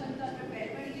ನಡ್ಕೊಳ್ತಾ ಬಂತು, ಅದರ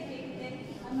ಬೆಳವಣಿಗೆ ಹೇಗಿದೆ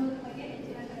ಅನ್ನೋದ್ರ ಬಗ್ಗೆ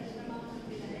ಹೆಚ್ಚಿನ ಪರಿಶ್ರಮ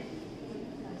ಮಾಡ್ತಿದ್ದಾರೆ.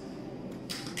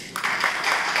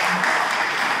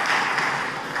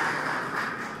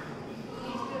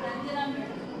 ಇಷ್ಟು ರಂಜನಾ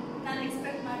ಮೇಡಮ್ ನಾನು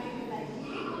ಎಕ್ಸ್ಪೆಕ್ಟ್ ಮಾಡಿರಲಿಲ್ಲ.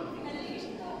 ಈ ಗುಂಪಿನಲ್ಲಿ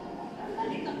ಇಷ್ಟು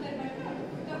ಅಲ್ಲಿ ಕಂಪೇರ್ ಮಾಡಿದ್ರೆ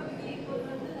ಅಂತ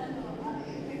ನಾನು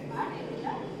ಎಕ್ಸ್ಪೆಕ್ಟ್ ಮಾಡಿರಲಿಲ್ಲ.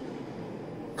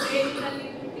 ಬೇಲೂರಲ್ಲಿ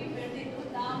ಹುಟ್ಟಿ ಬೆಳೆದಿದ್ದು,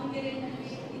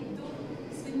 ದಾವಣಗೆರೆಯಲ್ಲಿ ಇದ್ದು,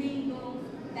 ಸ್ವಿಮ್ಮಿಂಗು,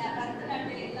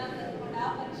 ಭರತನಾಟ್ಯ ಎಲ್ಲ ಕಲ್ತ್ಕೊಂಡು ಆ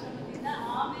ಪರಿಶ್ರಮದಿಂದ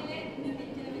ಆಮೇಲೆ ಇನ್ನೂ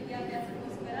ಹೆಚ್ಚಿನ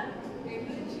ವಿದ್ಯಾಭ್ಯಾಸಕ್ಕೋಸ್ಕರ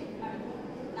ಬೆಂಗಳೂರಿಗೆ ಶಿಫ್ಟ್ ಮಾಡಿದ್ರು.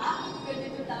 ನಾನು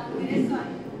ಬೆಳೆದಿದ್ದು ದಾವಣಗೆರೆ,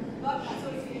 ವರ್ಕ್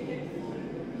ಅಸೋಸಿಯೇಟೆಡ್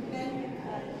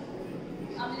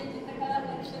ಆಮೇಲೆ ಚಿತ್ರಕಲಾ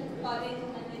ಪರಿಷತ್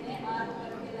ಕಾಲೇಜಿನಲ್ಲೇ ಆರ್ಟ್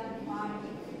ವರ್ಕ್ ಎಲ್ಲ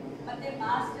ಮಾಡಿ ಮತ್ತೆ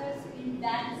masters in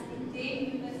dance in Jain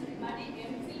university ಮಾಡಿ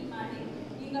MPhil ಮಾಡಿ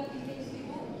ಈಗ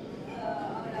PhDಗೂ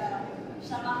ಅವರ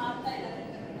ಶ್ರಮ ಆಗ್ತಾ ಇದ್ದಾರೆ.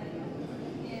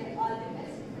 All the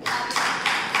best.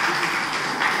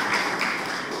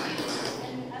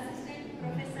 Assistant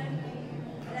professor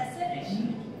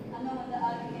reservation ಅನ್ನೋ ಒಂದು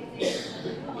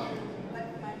ಆರ್ಗನೈಸೇಷನ್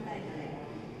ವರ್ಕ್ ಮಾಡ್ತಾ ಇದ್ದಾರೆ.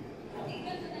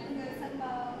 ಈಗಂತೂ ನನಗೆ ಸ್ವಲ್ಪ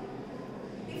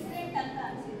ಡಿಫ್ರೆಂಟ್ ಅಂತ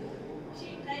ಅನಿಸಿದ್ದು. She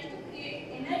tries to create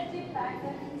energy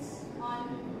patterns on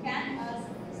canvas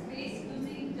space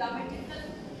using geometrical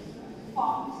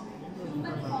forms,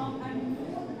 human form and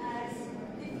known as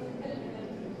the physical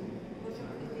energy.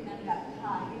 ನನಗೆ ಅರ್ಥ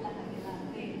ಆಗಿಲ್ಲ ಹಾಗೆಲ್ಲ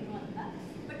ಅಂದರೆ ಏನು ಅಂತ.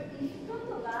 ಬಟ್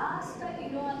ಇಷ್ಟೊಂದು ವಾಸ್ಟ್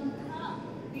ಆಗಿರುವಂತಹ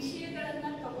ವಿಷಯಗಳನ್ನ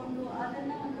ತಗೊಂಡು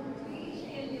ಅದನ್ನ ಒಂದು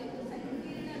ಕ್ಲೀಷೆಯಲ್ಲಿ ಒಂದು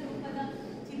ಸಂಕೀರ್ಣ ರೂಪದ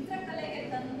ಚಿತ್ರಕಲೆಗೆ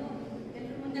ತಂದು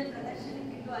ಎಲ್ಲರ ಮುಂದೆ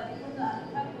ಪ್ರದರ್ಶನಕ್ಕಿಟ್ಟು ಅದಕ್ಕೊಂದು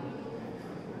ಅರ್ಥ ಕೊಟ್ಟು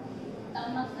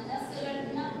ತಮ್ಮ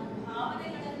ಮನಸ್ಸುಗಳನ್ನ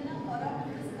ಭಾವನೆಗಳನ್ನ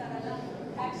ಹೊರಹೊಮ್ಮಿಸ್ತಾರಲ್ಲ.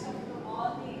 Hats off to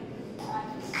all the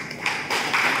artist.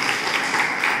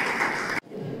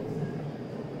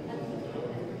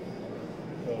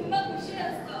 ತುಂಬಾ ಖುಷಿ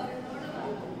ಅನಿಸ್ತು ಅವ್ರು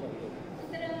ನೋಡುವಾಗ.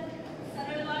 ಒಂಥರ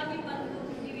ಸರಳವಾಗಿ ಬಂದು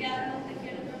ನೀವು ಯಾರು ಅಂತ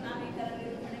ಕೇಳಿದ್ರು ನಾವು ಈ ಥರ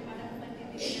ನಿರೂಪಣೆ ಮಾಡಕ್ಕೆ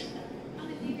ಬಂದಿದ್ದೀವಿ ಅಂತ.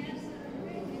 ಆಮೇಲೆ ನೀವು ಯಾರು ಸರ್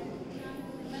ನಾನು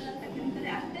ನಿಮ್ಮಲ್ಲ ಅಂತ ಕೇಳ್ತಾರೆ,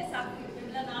 ಅಷ್ಟೇ ಸಾಕು,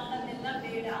 ಇವೆಲ್ಲ ನಾಲ್ಕನ್ನೆಲ್ಲ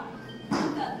ಬೇಡ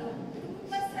ಅಂತ ಅಂದರು.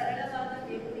 ತುಂಬ ಸರಳವಾದ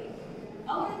ವ್ಯಕ್ತಿ.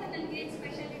 ಅವರಿಂದ ನನಗೆ ಏನು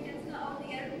ಸ್ಪೆಷಾಲಿಟಿ ಅನಿಸ್ತು, ಅವ್ರದ್ದು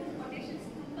 2-3 ಕೊಟೇಶನ್ಸ್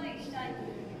ತುಂಬ ಇಷ್ಟ ಆಯಿತು.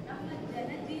 ನಮ್ಮ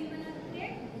ಜನಜೀವನಕ್ಕೆ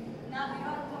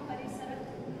ನಾವಿರೋ ಪರಿಸರ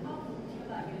ತುಂಬ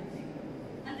ಮುಖ್ಯವಾಗಿರುತ್ತೆ.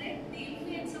 ಅಂದರೆ the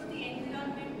influence of the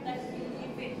environment that we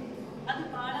live in ಅದು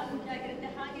ಭಾಳ ಮುಖ್ಯವಾಗಿರುತ್ತೆ.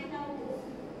 ಹಾಗೆ ನಾವು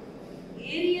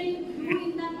ಏರಿಯಲ್ ವ್ಯೂ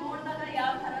ಇಂದ ನೋಡಿದಾಗ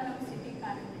ಯಾವ ಥರ ನಮ್ಮ ಸಿಟಿ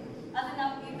ಕಾಣುತ್ತೆ ಅದು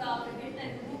ನಾವು ಈಗ ಅವ್ರು ಹೇಳ್ತಾ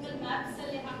ಇದ್ದೀವಿ ಗೂಗಲ್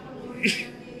ಮ್ಯಾಪ್ಸಲ್ಲಿ ಹಾಕೊಂಡು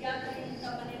ನೋಡ್ತೀವಿ ಯಾವ ಥರ ಇಂಥ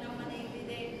ಮನೆ ನಮ್ಮ ಮನೆ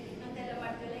ಇಲ್ಲಿದೆ ಅಂತೆಲ್ಲ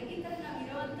ಮಾಡ್ತೀವಲ್ಲ. ಈ ಥರ ನಾವು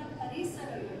ಇರುವಂಥ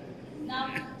ಪರಿಸರಗಳು, ನಾವು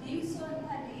ಜೀವಿಸುವಂಥ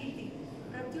ರೀತಿ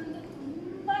ಪ್ರತಿಯೊಂದು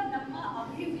ತುಂಬ ನಮ್ಮ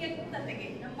ಅಭಿವ್ಯಕ್ತತೆಗೆ,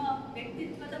 ನಮ್ಮ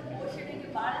ವ್ಯಕ್ತಿತ್ವದ ಪೋಷಣೆಗೆ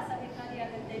ಭಾಳ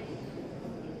ಸಹಕಾರಿಯಾಗುತ್ತೆ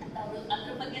ಅಂತ ಅವರು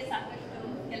ಅದ್ರ ಬಗ್ಗೆ ಸಾಕಷ್ಟು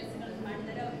ಕೆಲಸಗಳನ್ನು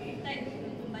ಮಾಡಿದ್ದಾರೆ. ಅವ್ರು ಹೇಳ್ತಾ ಇದ್ರು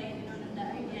ತುಂಬ ಏನೇನೋ ನನ್ನ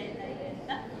ಐಡಿಯಾ ಎಲ್ಲ ಇದೆ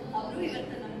ಅಂತ. ಅವರು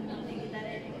ಇವತ್ತು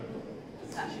ನಮ್ಮೊಂದಿಗಿದ್ದಾರೆ.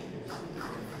 ಸಾಕು.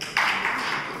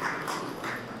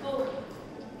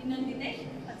 ಇನ್ನೊಂದಿದೆ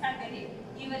ಹೊಸ ಕರಿ,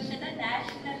 ಈ ವರ್ಷದ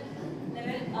ನ್ಯಾಷನಲ್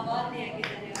ಲೆವೆಲ್ ಅವಾರ್ಡಿ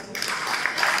ಆಗಿದ್ದಾರೆ ಅವರು.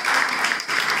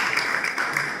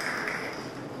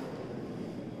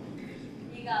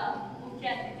 ಈಗ ಮುಖ್ಯ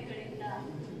ಅತಿಥಿಗಳಿಂದ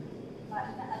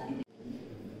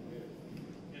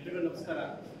ಎಲ್ರಿಗೂ ನಮಸ್ಕಾರ.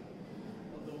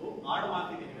 ಒಂದು ಹಾಡು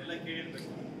ಮಾತಿದೆ, ನೀವೆಲ್ಲ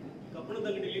ಕೇಳಿರ್ಬೇಕು. ಕಬ್ಬಣದ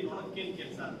ಅಂಗಡಿಯಲ್ಲಿ ನೋಡೋಕ್ಕೇನು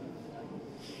ಕೆಲಸ,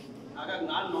 ಹಾಗಾಗಿ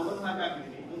ನಾನು ನೋಡೋದು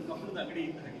ಹಾಗಾಗಿದ್ದೀನಿ. ಇದೊಂದು ಕಬ್ಬಣದ ಅಂಗಡಿ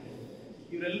ಇದ್ದ ಹಾಗಿದೆ.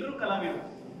 ಇವರೆಲ್ಲರೂ ಕಲಾವಿದರು.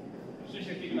 ಕೃಷ್ಣ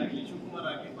ಶೆಟ್ಟಿಗಳಾಗಲಿ, ಶಿವಕುಮಾರ್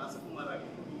ಆಗಲಿ, ವಾಸಕುಮಾರ್ ಆಗಲಿ,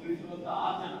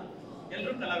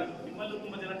 ಎಲ್ಲರೂ ಕಲಾವಿದರು, ನಿಮ್ಮಲ್ಲೂ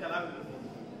ತುಂಬಾ ಜನ ಕಲಾವಿದರು.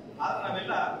 ಆದ್ರೆ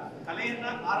ನಾವೆಲ್ಲ ಕಲೆಯನ್ನ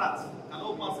ಆರಾಧಿಸೋದು,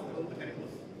 ಕಲೋಪಾಸಕರು ಅಂತ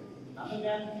ಕರೀಬೋದು. ನನ್ನ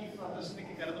ಜ್ಞಾನಕ್ಕೆ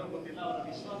ಪ್ರದರ್ಶನಕ್ಕೆ ಕರೆದರೂ ಗೊತ್ತಿಲ್ಲ, ಅವರ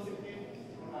ವಿಶ್ವಾಸಕ್ಕೆ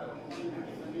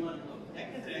ಧನ್ಯವಾದಗಳು.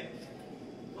 ಯಾಕೆಂದ್ರೆ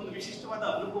ಒಂದು ವಿಶಿಷ್ಟವಾದ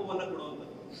ಅನುಭವವನ್ನು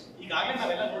ಕೊಡುವಂಥದ್ದು. ಈಗಾಗಲೇ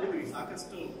ನಾವೆಲ್ಲ ನೋಡಿದ್ವಿ,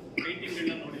 ಸಾಕಷ್ಟು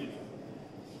ಪೇಂಟಿಂಗ್ಗಳನ್ನ ನೋಡಿದ್ವಿ.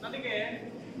 ನನಗೆ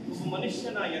ಒಬ್ಬ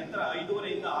ಮನುಷ್ಯನ ಎತ್ತರ 5.5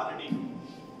 ಇಂದ 6 ಅಡಿ.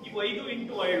 ಈಗ 5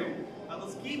 ಇಂಟು 7 ಅದು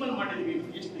ಸ್ಕೀಮ್ ಅನ್ನು ಮಾಡಿದ್ವಿ.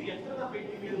 ಎಷ್ಟು ಎತ್ತರದ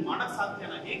ಪೇಂಟಿಂಗ್ ಮಾಡಕ್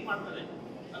ಸಾಧ್ಯನಾ, ಹೇಗ್ ಮಾಡ್ತಾರೆ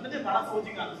ಅನ್ನೋದೇ ಬಹಳ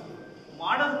ಸೋಜಿಗ ಅನಿಸ್ತು.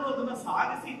 ಮಾಡಿದ್ರು ಅದನ್ನ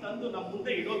ಸಾಗಿಸಿ ತಂದು ನಮ್ಮ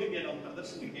ಮುಂದೆ ಇಡೋದಿದೆಯಲ್ಲ ಒಂದು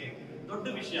ಪ್ರದರ್ಶನಕ್ಕೆ, ದೊಡ್ಡ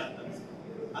ವಿಷಯ ಅಂತ ಅನಿಸ್ತು.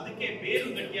 ಅದಕ್ಕೆ ಬೇರು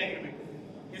ಗಟ್ಟಿಯಾಗಿರ್ಬೇಕು.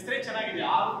 ಹೆಸರೇ ಚೆನ್ನಾಗಿದೆ,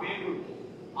 6 ಬೇರು.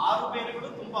 6 ಬೇರುಗಳು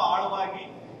ತುಂಬಾ ಆಳವಾಗಿ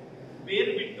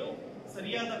ಬೇರು ಬಿಟ್ಟು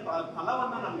ಸರಿಯಾದ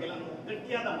ಫಲವನ್ನ ನಮ್ಗೆಲ್ಲ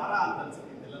ಗಟ್ಟಿಯಾದ ಮರ ಅಂತ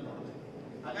ಅನ್ಸುತ್ತೆ ಇದೆಲ್ಲ ನೋಡಿದ್ರೆ.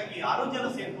 ಹಾಗಾಗಿ 6 ಜನ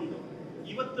ಸೇರ್ಕೊಂಡು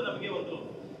ಇವತ್ತು ನಮಗೆ ಒಂದು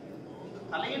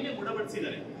ಕಲೆಯನ್ನೇ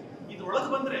ಗುಣಪಡಿಸಿದ್ದಾರೆ. ಇದ್ರೊಳಗೆ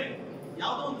ಬಂದ್ರೆ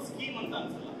ಯಾವುದೋ ಒಂದು ಸ್ಕೀಮ್ ಅಂತ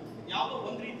ಅನ್ಸಲ್ಲ, ಯಾವುದೋ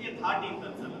ಒಂದು ರೀತಿಯ ಧಾಟಿ ಅಂತ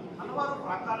ಅನ್ಸಲ್ಲ, ಹಲವಾರು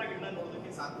ಪ್ರಾಕಾರಗಳನ್ನ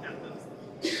ನೋಡೋದಕ್ಕೆ ಸಾಧ್ಯ ಅಂತ ಅನ್ಸುತ್ತೆ.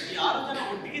 ಈ 6 ಜನ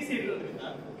ಒಟ್ಟಿಗೆ ಸೇರಿರೋದ್ರಿಂದ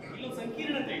ಇಲ್ಲೊಂದು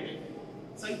ಸಂಕೀರ್ಣತೆ ಇದೆ.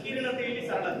 ಸಂಕೀರ್ಣತೆಯಲ್ಲಿ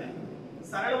ಸರಳತೆ,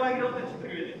 ಸರಳವಾಗಿರುವಂತಹ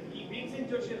ಚಿತ್ರಗಳಿದೆ. ಈ ಭೀಮಸೇನ್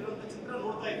ಜೋಶಿ ಇರುವಂತಹ ಚಿತ್ರ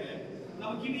ನೋಡ್ತಾ ಇದ್ರೆ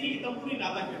ನಾವು ಕಿವಿಯಲ್ಲಿ ತಂಬೂರಿ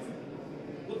ನಾದ ಕೇಳಿಸುತ್ತೆ.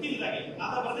 ಗೊತ್ತಿಲ್ಲದಾಗೆ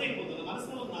ನಾದ ಬರದೇ ಇರ್ಬೋದು, ನಮ್ಮ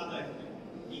ಮನಸ್ಸಿನಲ್ಲಿ ಒಂದು ನಾದ ಇರುತ್ತೆ.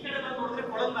 ಈ ಕಡೆ ನಾವು ನೋಡಿದ್ರೆ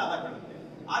ಕೊಳಲ್ ನಾದ ಕಾಣುತ್ತೆ.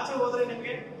 ಆಚೆ ಹೋದ್ರೆ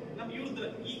ನಿಮಗೆ ನಮ್ ಇವ್ರದ್ರ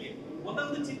ಹೀಗೆ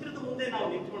ಒಂದೊಂದು ಚಿತ್ರದ ಮುಂದೆ ನಾವು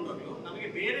ನಿಂತ್ಕೊಂಡೋಗ್ಲು ನಮಗೆ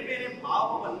ಬೇರೆ ಬೇರೆ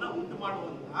ಭಾವವನ್ನ ಉಂಟು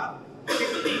ಮಾಡುವಂತಹ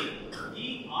ಶಕ್ತಿ ಈ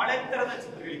ಆಳೆತ್ತರದ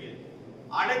ಚಿತ್ರಗಳಿಗೆ.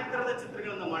 ಆಳೆತ್ತರದ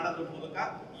ಚಿತ್ರಗಳನ್ನ ಮಾಡೋದ್ರ ಮೂಲಕ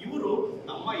ಇವರು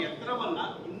ತಮ್ಮ ಎತ್ತರವನ್ನ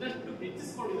ಇನ್ನಷ್ಟು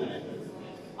ಹೆಚ್ಚಿಸಿಕೊಂಡಿದ್ದಾರೆ.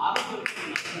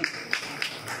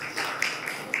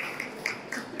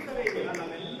 ಚಿತ್ರಕಲೆ ಇದೆಯಲ್ಲ,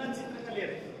 ನಾವೆಲ್ಲ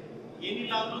ಚಿತ್ರಕಲೆಯರೇ.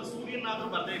 ಏನಿಲ್ಲ ಅಂದ್ರೂ ಸೂರ್ಯನಾದ್ರೂ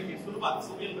ಬರ್ದೇ ಇರ್ತೀವಿ, ಸುಲಭ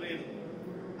ಸೂರ್ಯನ್ ಬರೆಯೋದು.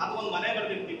 ಅದು ಒಂದು ಮನೆ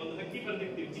ಬರ್ದಿರ್ತೀವಿ, ಒಂದು ಹಕ್ಕಿ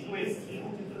ಬರ್ದಿರ್ತೀವಿ ಚಿಕ್ಕ ವಯಸ್ಸು.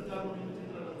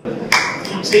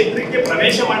 ಕ್ಷೇತ್ರಕ್ಕೆ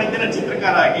ಪ್ರವೇಶ ಮಾಡಿದ್ದೆ ನಾನು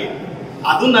ಚಿತ್ರಕಾರ ಆಗಿ.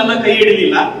 ಅದು ನನ್ನ ಕೈ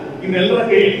ಹಿಡಿಲಿಲ್ಲ, ಇವರೆಲ್ಲರ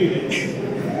ಕೈ ಹಿಡಿದಿದೆ.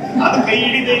 ಅದು ಕೈ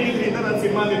ಹಿಡಿದೇ ಇದ್ರಿಂದ ನಾನು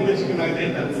ಸಿನಿಮಾ ನಿರ್ದೇಶಕನಾಗಿದೆ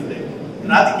ಅಂತ ಅನ್ಸುತ್ತೆ.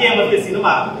 ರಾಜಕೀಯ ಮತ್ತೆ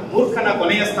ಸಿನಿಮಾ ಮೂರ್ಖನ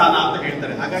ಕೊನೆಯ ಸ್ಥಾನ ಅಂತ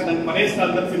ಹೇಳ್ತಾರೆ. ಹಾಗಾಗಿ ನನ್ನ ಕೊನೆಯ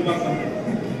ಸ್ಥಾನದಲ್ಲಿ ಸಿನಿಮಾ ಬಂದಿದೆ.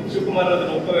 ಶಿವಕುಮಾರ್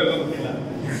ಅದನ್ನ ಒಪ್ಪೋರೆಲ್ಲ ಗೊತ್ತಿಲ್ಲ.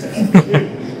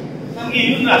 ನಮ್ಗೆ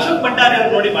ಇವ್ರನ್ನ ಅಶೋಕ್ ಭಂಡಾರಿ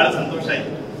ಅವ್ರು ನೋಡಿ ಬಹಳ ಸಂತೋಷ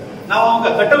ಆಯ್ತು. ನಾವು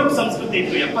ಅವಾಗ ಕಟೌಟ್ ಸಂಸ್ಕೃತಿ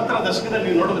ಇತ್ತು. 70ರ ದಶಕದಲ್ಲಿ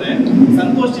ನೀವು ನೋಡಿದ್ರೆ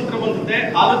ಸಂತೋಷ್ ಚಿತ್ರ ಬಂದಿದೆ,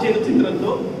 ಆಲೋಚನೆ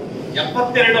ಚಿತ್ರದ್ದು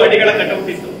 72 ಅಡಿಗಳ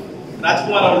ಕಟೌಟ್ ಇತ್ತು.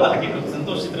 ರಾಜ್ಕುಮಾರ್ ಅವ್ರದ್ದು ಹಾಕಿತ್ತು.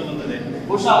 ಸಂತೋಷ್ ಚಿತ್ರ ಬಂದಿದೆ.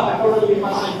 ಬಹುಶಃ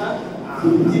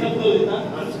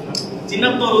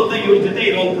ಚಿನ್ನಪ್ಪನವರು ಅಂತ ಇವ್ರ ಜೊತೆ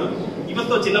ಇರುವಂತವ್ರು.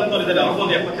 ಇವತ್ತು ಚಿನ್ನಪ್ಪನವರು ಇದ್ದಾರೆ,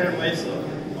 ಅವ್ರಿಗೊಂದು 72 ವಯಸ್ಸು.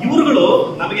 ಇವರುಗಳು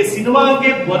ನಮಗೆ ಸಿನಿಮಾಗೆ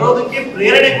ಬರೋದಕ್ಕೆ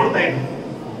ಪ್ರೇರಣೆ ಕೊಡ್ತಾ ಇದ್ರು.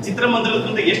 ಚಿತ್ರಮಂದಿರದ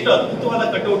ಮುಂದೆ ಎಷ್ಟು ಅದ್ಭುತವಾದ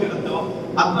ಕಟೌಟ್ ಇರುತ್ತೋ,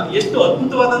 ಅಥವಾ ಎಷ್ಟು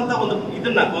ಅದ್ಭುತವಾದಂತ ಒಂದು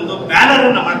ಇದನ್ನ ಒಂದು ಬ್ಯಾನರ್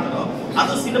ಅನ್ನ ಮಾಡ್ತಾರೋ,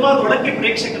 ಅದು ಸಿನಿಮಾದೊಳಕ್ಕೆ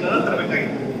ಪ್ರೇಕ್ಷಕರನ್ನ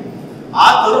ತರಬೇಕಾಗಿತ್ತು. ಆ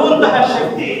ತರುವಂತಹ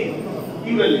ಶಕ್ತಿ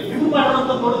ಇವರಲ್ಲಿ. ಇವ್ರು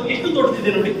ಮಾಡುವಂತ ನೋಡೋದು ಎಷ್ಟು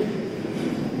ದೊಡ್ಡದಿದೆ ನೋಡಿ.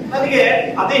 ನನಗೆ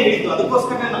ಅದೇ ಹೇಳಿದ್ದು,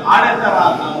 ಅದಕ್ಕೋಸ್ಕರ ನಾನು ಆಡಳಿತರ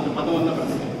ಅನ್ನೋ ಒಂದು ಪದವನ್ನ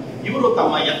ಬಳಸಿದೆ. ಇವರು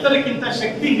ತಮ್ಮ ಎತ್ತರಕ್ಕಿಂತ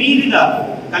ಶಕ್ತಿ ಮೀರಿದ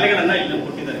ಕಲೆಗಳನ್ನ ಇಲ್ಲಿ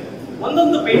ಕೊಟ್ಟಿದ್ದಾರೆ.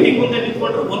 ಒಂದೊಂದು ಪೇಂಟಿಂಗ್ ಮುಂದೆ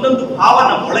ನಿಂತ್ಕೊಂಡ್ರು ಒಂದೊಂದು ಭಾವ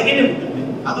ನಮ್ಮ ಒಳಗೇನೆ ಹುಟ್ಟುತ್ತೆ.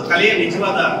 ಅದು ಕಲೆಯ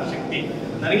ನಿಜವಾದ ಶಕ್ತಿ.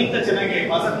 ನನಗಿಂತ ಚೆನ್ನಾಗಿ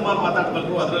ವಾಸಕುಮಾರ್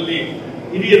ಮಾತಾಡಬಲ್ಲರು. ಅದರಲ್ಲಿ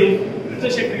ಹಿರಿಯರು ಕೃಷ್ಣ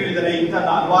ಶೆಟ್ಟಿಗಳಿದ್ದಾರೆ. ಇಂಥ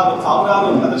ಹಲವಾರು ಸಾವಿರಾರು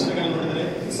ಪ್ರದರ್ಶನಗಳನ್ನು ನೋಡಿದರೆ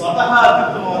ಸ್ವತಃ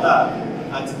ಅತ್ಯುತ್ತಮವಾದ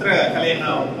ಚಿತ್ರಕಲೆಯನ್ನ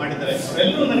ಮಾಡಿದ್ದಾರೆ.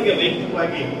 ಅವರೆಲ್ಲರೂ ನನಗೆ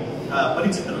ವೈಯಕ್ತಿಕವಾಗಿ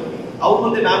ಪರಿಚಿತರು. ಅವ್ರ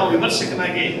ಮುಂದೆ ನಾನು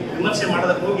ವಿಮರ್ಶಕನಾಗಿ ವಿಮರ್ಶೆ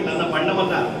ಮಾಡೋದಕ್ಕೆ ಹೋಗಿ ನನ್ನ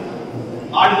ಬಣ್ಣವನ್ನ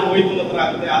ಆಡಿದ ಹೋಯ್ತು ಹತ್ರ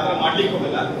ಆಗುತ್ತೆ, ಆತರ ಮಾಡ್ಲಿಕ್ಕೆ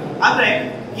ಹೋಗಲ್ಲ. ಆದ್ರೆ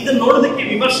ಇದನ್ನ ನೋಡೋದಕ್ಕೆ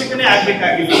ವಿಮರ್ಶಕನೇ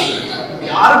ಆಗ್ಬೇಕಾಗಿಲ್ಲ,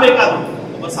 ಯಾರು ಬೇಕಾದ್ರೂ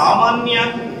ಒಬ್ಬ ಸಾಮಾನ್ಯ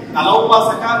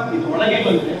ಕಲೋಪಾಸಕ ಇದ್ರೊಳಗೆ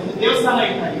ಬಂದ್ರೆ ಒಂದು ದೇವಸ್ಥಾನ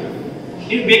ಇಟ್ಟಾಗಿಲ್ಲ,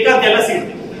 ನೀವು ಬೇಕಾದ್ದೆಲ್ಲ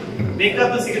ಸಿಗುತ್ತೆ,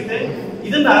 ಬೇಕಾದ್ದು ಸಿಗುತ್ತೆ.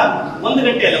 ಇದನ್ನ 1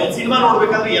 ಗಂಟೆ ಅಲ್ಲ, ಒಂದು ಸಿನಿಮಾ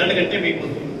ನೋಡ್ಬೇಕಾದ್ರೆ 2 ಗಂಟೆ ಬೇಕು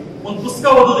ಅಂತ, ಒಂದು ಪುಸ್ತಕ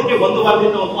ಓದೋದಕ್ಕೆ 1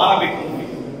 ವಾರದಿಂದ 1 ವಾರ ಬೇಕು ಅಂತ.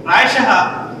 ಪ್ರಾಯಶಃ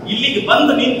ಇಲ್ಲಿಗೆ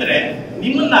ಬಂದು ನಿಂತ್ರೆ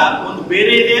ನಿಮ್ಮನ್ನ ಒಂದು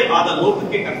ಬೇರೆದೇ ಆದ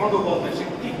ಲೋಕಕ್ಕೆ ಕರ್ಕೊಂಡು ಹೋಗುವಂತ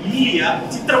ಶಕ್ತಿ ಇಲ್ಲಿಯ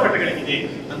ಚಿತ್ರಪಟಗಳಿಗಿದೆ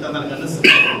ಅಂತ ನನಗೆ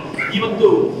ಅನಿಸುತ್ತೆ. ಇವತ್ತು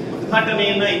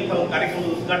ಉದ್ಘಾಟನೆಯನ್ನ, ಇಂಥ ಒಂದು ಕಾರ್ಯಕ್ರಮದ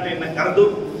ಉದ್ಘಾಟನೆಯನ್ನ ಕರೆದು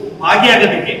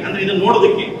ಭಾಗಿಯಾಗೋದಕ್ಕೆ, ಅಂದ್ರೆ ಇದನ್ನ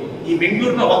ನೋಡೋದಕ್ಕೆ, ಈ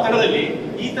ಬೆಂಗಳೂರಿನ ಒತ್ತಡದಲ್ಲಿ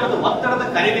ಈ ತರದ ಒತ್ತಡದ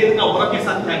ಕರೆಯನ್ನು ಹೊರಕ್ಕೆ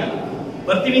ಸಾಧ್ಯ ಆಗಲ್ಲ.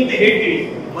 ಬರ್ತೀವಿ ಅಂತ ಹೇಳ್ತೀವಿ,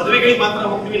 ಮದುವೆಗಳಿಗೆ ಮಾತ್ರ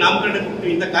ಹೋಗ್ತೀವಿ, ನಾಮಕರಣಕ್ಕೆ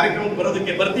ಹೋಗ್ತೀವಿ, ಇಂಥ ಕಾರ್ಯಕ್ರಮಕ್ಕೆ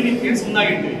ಬರೋದಕ್ಕೆ ಬರ್ತೀವಿ ಅಂತ ಹೇಳಿ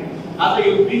ಸುಮ್ಮನಾಗಿರ್ತೀವಿ. ಆದ್ರೆ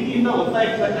ಇವರು ಪ್ರೀತಿಯಿಂದ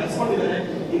ಒತ್ತಾಯದಿಂದ ಕರೆಸ್ಕೊಂಡಿದ್ದಾರೆ.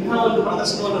 ಇಂಥ ಒಂದು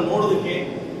ಪ್ರದರ್ಶನವನ್ನು ನೋಡೋದಕ್ಕೆ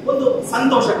ಒಂದು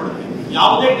ಸಂತೋಷ ಕೊಡುತ್ತೆ.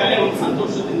 ಯಾವುದೇ ಕಲೆ ಒಂದು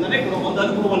ಸಂತೋಷದಿಂದನೇ ಒಂದು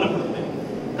ಅನುಭವವನ್ನು ಕೊಡುತ್ತೆ.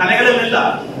 ಕಲೆಗಳಲ್ಲೆಲ್ಲ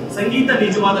ಸಂಗೀತ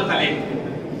ನಿಜವಾದ ಕಲೆ,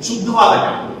 ಶುದ್ಧವಾದ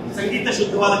ಕಲೆ. ಸಂಗೀತ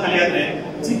ಶುದ್ಧವಾದ ಕಲೆ ಆದ್ರೆ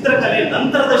ಚಿತ್ರಕಲೆ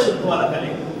ನಂತರದ ಶುದ್ಧವಾದ ಕಲೆ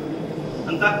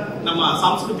ಅಂತ ನಮ್ಮ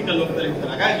ಸಾಂಸ್ಕೃತಿಕ ಲೋಕದಲ್ಲಿ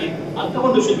ಇರ್ತಾರೆ. ಹಾಗಾಗಿ ಅಂತ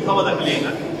ಒಂದು ಶುದ್ಧವಾದ ಕಲೆಯನ್ನ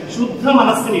ಶುದ್ಧ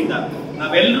ಮನಸ್ಸಿನಿಂದ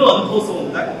ನಾವೆಲ್ಲರೂ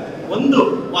ಅನುಭವಿಸುವಂತ ಒಂದು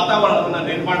ವಾತಾವರಣವನ್ನ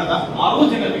ನಿರ್ಮಾಣದ 6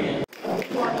 ಜನರಿಗೆ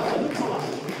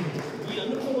ಈ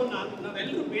ಅನುಭವವನ್ನ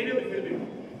ನಾವೆಲ್ಲರೂ ಬೇರೆಯವ್ರಿಗೆ ಹೇಳ್ಬೇಕು.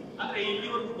 ಆದ್ರೆ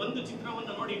ಇಲ್ಲಿವರೆಗೂ ಒಂದು ಚಿತ್ರವನ್ನ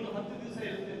ನೋಡಿ ಇನ್ನು 10 ದಿವಸ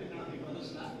ಇರುತ್ತೆ ಅಂತ ಕಾಣುತ್ತೆ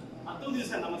ಪ್ರದರ್ಶನ. 10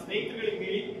 ದಿವಸ ನಮ್ಮ ಸ್ನೇಹಿತರುಗಳಿಗೆ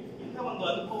ಹೇಳಿ ಇಂಥ ಒಂದು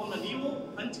ಅನುಭವವನ್ನ ನೀವು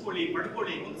ಹಂಚಿಕೊಳ್ಳಿ,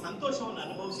 ಪಡ್ಕೊಳ್ಳಿ, ಒಂದು ಸಂತೋಷವನ್ನು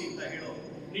ಅನುಭವಿಸಿ ಅಂತ ಹೇಳೋ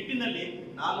ನಿಟ್ಟಿನಲ್ಲಿ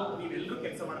ನೀವೆಲ್ಲರೂ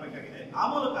ಕೆಲಸ ಮಾಡಬೇಕಾಗಿದೆ. ಆ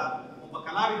ಮೂಲಕ ಒಬ್ಬ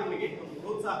ಕಲಾವಿದನಿಗೆ ಒಂದು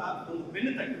ಪ್ರೋತ್ಸಾಹ, ಒಂದು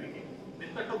ಬೆನ್ನು ತಟ್ಟಬೇಕು.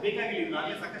 ಬೆತ್ತಟ್ಟು ಬೇಕಾಗಿಲ್ಲ,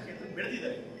 ಆಗಲೇ ಸಾಕಷ್ಟು ಕ್ಷೇತ್ರ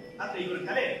ಬೆಳೆದಿದ್ದಾರೆ. ಆದ್ರೆ ಇವರ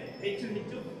ಕಲೆ ಹೆಚ್ಚು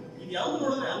ಹೆಚ್ಚು ಇದು ಯಾವುದು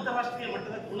ನೋಡಿದ್ರೆ ಅಂತಾರಾಷ್ಟ್ರೀಯ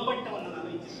ಮಟ್ಟದ ಗುಣಮಟ್ಟವನ್ನು ನಾನು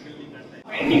ಈ ಚಿತ್ರಗಳಲ್ಲಿ ಕಾಣ್ತಾ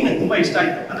ಇದ್ದೀನಿ. ಪೇಂಟಿಂಗ್ ನಂಗೆ ತುಂಬಾ ಇಷ್ಟ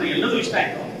ಆಯ್ತು, ಅಂದ್ರೆ ಎಲ್ಲದೂ ಇಷ್ಟ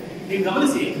ಆಯ್ತು. ನೀವು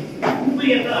ಗಮನಿಸಿ,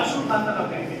 ಗೂಬೆಯನ್ನ ಅಶೋಕ ಅಂತ ನಾವು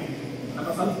ಕರಿತೀವಿ. ನಮ್ಮ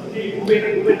ಸಂಸ್ಕೃತಿ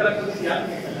ಗೂಬೆ ತರ ಕಲಿಸಿ ಯಾರು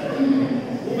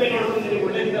ಗೂಬೆ ನೋಡೋದು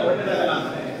ನಿಮಗೆ ಒಳ್ಳೆಯದಾಗಲ್ಲ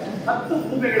ಅಂದ್ರೆ 10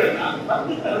 ಗೂಬೆಗಳನ್ನ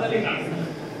 10 ತರದಲ್ಲಿ ಕಾಣಿಸ್ತಾರೆ.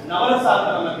 ನವರಸ ಅಂತ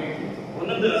ನಮ್ಮ ಕರಿತೀವಿ.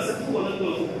 ಒಂದೊಂದು ರಸಕ್ಕೂ ಒಂದೊಂದು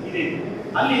ಇದೆ.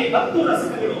 ಅಲ್ಲಿ 10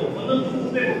 ರಸಕಗಳು ಒಂದೊಂದು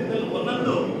ಗೂಬೆ ಮುಖದಲ್ಲಿ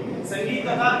ಒಂದೊಂದು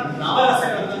ಸಂಗೀತದ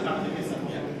ನವರಸಗಳನ್ನ ಕಾಣಲಿಕ್ಕೆ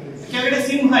ಸಾಧ್ಯ. ಕೆಳಗಡೆ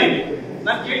ಸಿಂಹ ಇದೆ.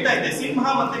 ನಾನು ಕೇಳ್ತಾ ಇದ್ದೆ, ಸಿಂಹ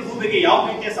ಮತ್ತೆ ಗೂಬೆಗೆ ಯಾವ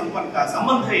ರೀತಿಯ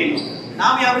ಸಂಬಂಧ ಏನು,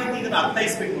 ನಾವ್ ಯಾವ ರೀತಿ ಇದನ್ನ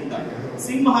ಅರ್ಥೈಸ್ಬೇಕು ಅಂತ.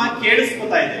 ಸಿಂಹ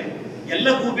ಕೇಳಿಸ್ಕೊತಾ ಇದೆ, ಎಲ್ಲ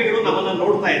ಗೂಬೆಗಳು ನಮ್ಮನ್ನ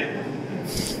ನೋಡ್ತಾ ಇದೆ.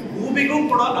 ಗೂಬೆಗೂ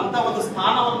ಕೂಡ ಅಂತ ಒಂದು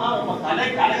ಸ್ಥಾನವನ್ನ ಒಬ್ಬ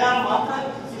ಕಲೆಗಾರ ಮಾತ್ರ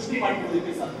ಸೃಷ್ಟಿ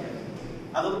ಮಾಡಿಕೊಳ್ಳೋದಕ್ಕೆ ಸಾಧ್ಯ.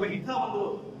 ಅದರ ಬಗ್ಗೆ ಇಂಥ ಒಂದು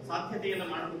ಸಾಧ್ಯತೆಯನ್ನ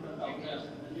ಮಾಡಿಕೊಟ್ಟಂತ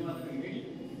ಧನ್ಯವಾದಗಳು ಹೇಳಿ,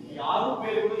 ಈ 6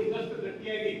 ಬೇರುಗಳು ಇನ್ನಷ್ಟು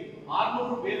ಗಟ್ಟಿಯಾಗಿ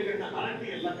 600 ಬೇರುಗಳನ್ನ ಹರಟಿ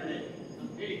ಎಲ್ಲ ಕಡೆ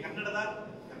ಅಂತ ಹೇಳಿ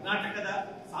ಕರ್ನಾಟಕದ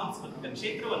ಸಾಂಸ್ಕೃತಿಕ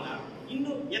ಕ್ಷೇತ್ರವನ್ನ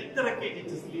ಇನ್ನು ಎತ್ತರಕ್ಕೆ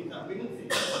ಹೆಚ್ಚಿಸಲಿ ಅಂತ ವಿನಂತಿ.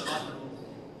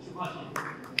 ಶುಭಾಶಯ.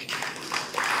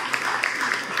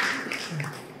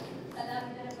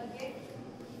 ಕಲಾವಿದರ ಬಗ್ಗೆ,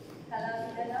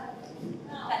 ಕಲಾವಿದರ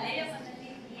ಕಲೆಯ ಮನದಲ್ಲಿ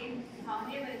ಏನ್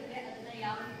ಭಾವನೆ ಬರುತ್ತೆ ಅದನ್ನ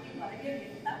ಯಾವ ರೀತಿ ಹೊರಗೆ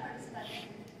ವ್ಯಕ್ತಪಡಿಸ್ತಾರೆ,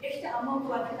 ಎಷ್ಟು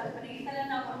ಅಮೋಘವಾದ ಕಲ್ಪನೆ. ಈ ತರ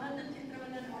ನಾವು ಒಂದೊಂದು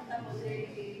ಚಿತ್ರವನ್ನ ನೋಡ್ತಾ ಹೋದ್ರೆ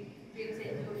ಜೋಶಿ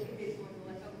ಇರ್ಬೋದು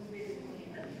ಅಥವಾ ಗುಬ್ಬೆ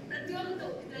ಇರ್ಬೋದು, ಪ್ರತಿಯೊಂದು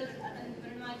ಇದ್ರಲ್ಲಿ ಅದನ್ನು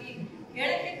ವಿವರಣವಾಗಿ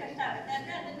ಹೇಳಕ್ಕೆ ಕಷ್ಟ ಆಗುತ್ತೆ.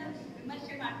 ಆದ್ರೆ ಅದನ್ನ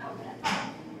ವಿಮರ್ಶೆ ಮಾಡ್ತಾ ಹೋದ್ರೆ,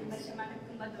 ವಿಮರ್ಶೆ ಮಾಡಕ್ಕೆ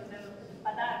ತುಂಬಾ ದೊಡ್ಡ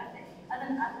ಪದ ಆಗುತ್ತೆ.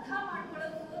 ಅದನ್ನ ಅರ್ಥ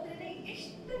ಮಾಡ್ಕೊಳ್ಳೋಕೆ ಹೋದ್ರೆ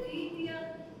ಎಷ್ಟು ರೀತಿಯ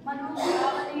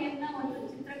ಮನೋಭಾವನೆಯನ್ನ ಒಂದು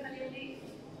ಚಿತ್ರಕಲೆಯಲ್ಲಿ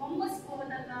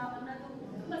ಹೊಮ್ಮಿಸಬಹುದಲ್ಲ ಅನ್ನೋದು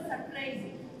ತುಂಬಾ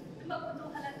ಸರ್ಪ್ರೈಸಿಂಗ್, ತುಂಬಾ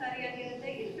ಕುತೂಹಲಕಾರಿಯಾಗಿರುತ್ತೆ.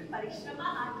 ಎಷ್ಟು ಪರಿಶ್ರಮ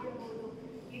ಆಗಿರ್ಬೋದು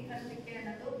ಈ ತರಲಿಕ್ಕೆ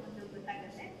ಅನ್ನೋದು ಒಂದು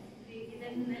ಗೊತ್ತಾಗುತ್ತೆ.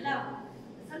 ಇದನ್ನೆಲ್ಲ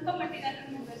ಸ್ವಲ್ಪ ಮಟ್ಟಿಗಾದ್ರೂ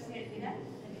ವಿವರಿಸಿ ಹೇಳ್ತೀರಾ?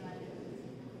 ಧನ್ಯವಾದಗಳು.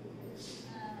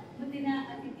 ಮುಂದಿನ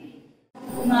ಅತಿಥಿ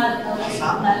ಕುಮಾರ್ ಅವರು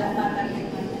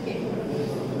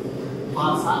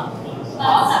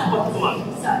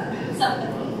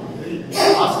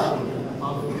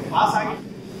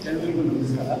ಎಲ್ಲರಿಗೂ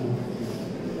ನಮಸ್ಕಾರ.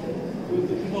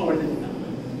 ಇವತ್ತು ತುಂಬ ಒಳ್ಳೆ ದಿನ.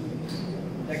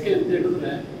 ಯಾಕೆ ಅಂತ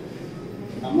ಹೇಳಿದ್ರೆ,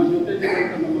 ನಮ್ಮ ಜೊತೆಗೆ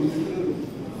ನಮ್ಮ ಮಿತ್ರರು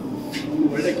ಒಂದು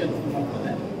ಒಳ್ಳೆ ಕೆಲಸ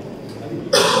ಮಾಡ್ತಾರೆ. ಅದಕ್ಕೆ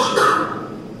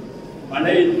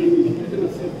ಮಳೆ ಇದ್ದು ಇಷ್ಟು ಜನ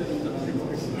ಸೇರ್ತಾರೆ ಅಂತ ನಾನು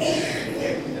ಎಕ್ಸ್ಪೆಕ್ಟ್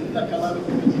ಮಾಡಿ ಎಲ್ಲ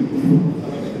ಕಲಾವಿದರು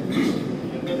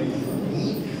ಎಲ್ಲರಿಗೂ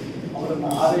ಅವರನ್ನು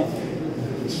ಆರೈಸಿ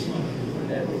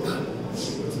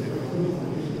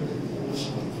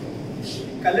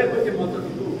ಕಲೆ ಬಗ್ಗೆ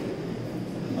ಮಾತಾಡೋದು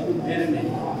ಅದು ಬೇರೆನೇ.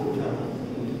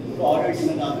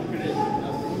 ಆರೋಗ್ಯನ ಅದ್ರ ಕಡೆ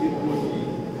ಜಾಸ್ತಿ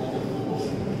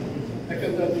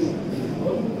ಯಾಕಂದ್ರೆ ಅದು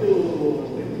ಒಂದು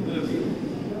ಇದರಲ್ಲಿ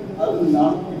ಅದು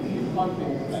ನಾನು ಇದು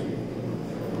ಮಾಡಬೇಕಾಗಿದೆ.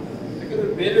 ಯಾಕಂದರೆ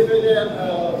ಬೇರೆ ಬೇರೆ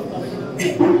ಸ್ಥಳಗಳಲ್ಲಿ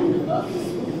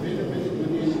ಬೇರೆ ಬೇರೆ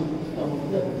ಧ್ವನಿಯನ್ನು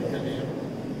ಹೋಗ್ತಾ ಕಲೆ.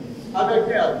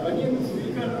 ಹಾಗಾಗಿ ಆ ಧ್ವನಿಯನ್ನು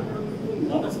ಸ್ವೀಕಾರ ಮಾಡೋದಕ್ಕೆ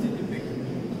ಮನಸ್ಥಿತಿ ಬೇಕು.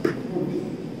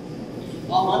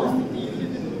 ಆ ಮನಸ್ಥಿತಿ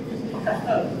ಇಲ್ಲದಿರೋರಿಗೆ ತುಂಬ ಕಷ್ಟ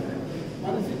ಆಗುತ್ತೆ.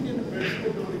 ಮನಸ್ಥಿತಿಯನ್ನು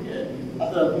ಬೆಳೆಸ್ಕೊಂಡವರಿಗೆ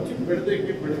ಅದರ ರುಚಿ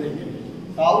ಬೆಳೆದಕ್ಕೆ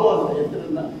ತಾವು ಅದರ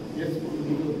ಹೆಸರನ್ನು ಏರಿಸ್ಕೊಂಡು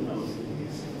ಹೋಗೋದು ನಾವು.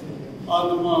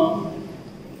 ನಮ್ಮ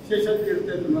ಶೇಷಾದ್ರಿ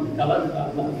ಹೇಳ್ತಾ ಇದ್ರು, ನನ್ನ ಕಲಾವಿದ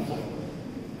ಅಲ್ಲ,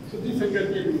 ಸುದ್ದಿ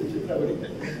ಸಂಗತಿಯಲ್ಲಿ ಚಿತ್ರ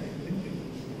ಬರೀತೇನೆ.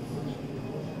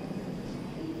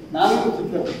 ನಾನು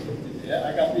ಚಿತ್ರ ಬರೀತಿದ್ದೆ.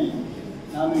 ಹಾಗಾಗಿ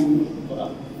ನಾನು ಇನ್ನೂ ತುಂಬ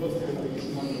ದೋಸ್ತುಗಳಿಗೆ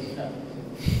ಸುಮಾರು ವರ್ಷ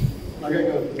ಹಾಗಾಗಿ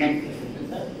ಅವರು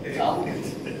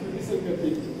ಸುದ್ದಿ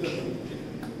ಸಂಗತಿಯಲ್ಲಿ ಚಿತ್ರ ಬರೀತೇನೆ.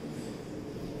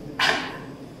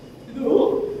 ಇದು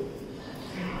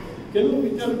ಕೆಲವು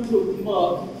ವಿಚಾರಗಳು ತುಂಬ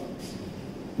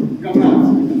ಗಮನ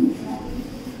ಹರಿಸಬೇಕು.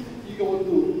 ಈಗ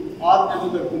ಒಂದು 6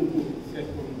 ಜನದ ಗುಂಪು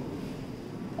ಸೇರಿಕೊಂಡು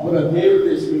ಅವರ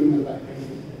ದೇವದೇಶಗಳನ್ನೆಲ್ಲ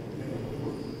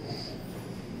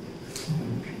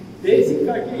ಬೇಸಿಕ್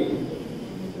ಆಗಿ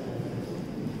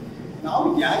ನಾವು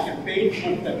ಯಾಕೆ ಪೇಂಟ್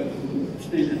ಮಾಡ್ತೇವೆ ಅನ್ನೋದು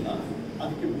ಪ್ರಶ್ನೆ ಇದೆಲ್ಲ.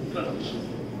 ಅದಕ್ಕೆ ಉತ್ತರ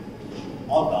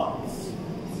ಹೌದಾ,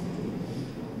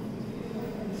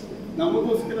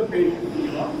 ನಮಗೋಸ್ಕರ ಪೇಂಟ್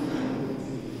ಮಾಡ್ತೀವ,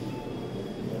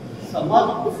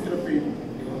 ಸಮಾಜಕ್ಕೋಸ್ಕರ ಪೇಂಟ್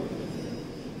ಮಾಡ್ತೀವ,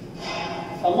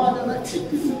 ಸಮಾಜನ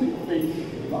ಹೆಚ್ಚಿಸೋದಕ್ಕೆ ಪೇಂಟ್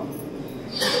ಮಾಡ್ತೀವ,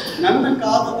 ನನ್ನ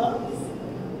ಕಾಲದ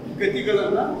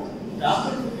ಗತಿಗಳನ್ನು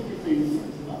ವ್ಯಾಪರಿಸೋದಕ್ಕೆ ಪೇಂಟ್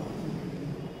ಮಾಡ್ತೀವ,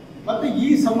 ಮತ್ತು ಈ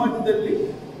ಸಮಾಜದಲ್ಲಿ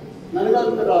ನನಗಾದ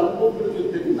ಅನುಭವಗಳ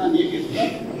ಜೊತೆಗೆ ನಾನು ಹೇಗಿರ್ತ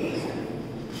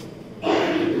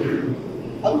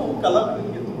ಅದು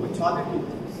ಕಲಾವಿದರಿಗೆ ತುಂಬ ಚಾಲೆಂಜ್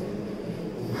ಇತ್ತು.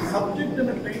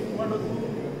 ಸಬ್ಜೆಕ್ಟನ್ನು ಪೇಂಟ್ ಮಾಡೋದು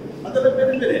ಅದೆಲ್ಲ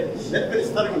ಬೇರೆ ಬೇರೆ ಬೇರೆ ಬೇರೆ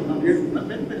ಸ್ತರಗಳು, ನಾನು ಹೇಳ್ತೀನಿ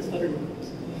ಬೇರೆ ಬೇರೆ ಸ್ತರಗಳು.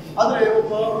 ಆದರೆ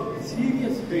ಒಬ್ಬ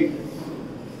ಸೀರಿಯಸ್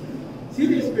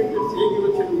ಪೇಂಟರ್ಸ್ ಹೇಗೆ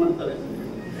ಯೋಚನೆ ಮಾಡ್ತಾರೆ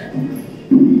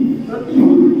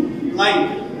ಪ್ರತಿಯೊಂದು ಲೈನ್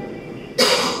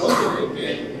ಒಂದು ರೇಖೆ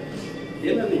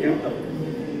ಏನನ್ನು ಹೇಳ್ತಾರೆ.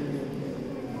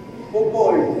 ಒಬ್ಬ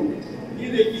ಈ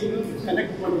ರೇಖೆ ಇನ್ನೊಂದು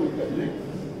ಕನೆಕ್ಟ್ ಮಾಡಬೇಕಾದ್ರೆ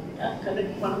ಯಾಕೆ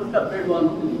ಕನೆಕ್ಟ್ ಮಾಡಬೇಕು ಬೇಡವಾ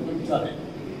ಅನ್ನೋದು ವಿಚಾರ.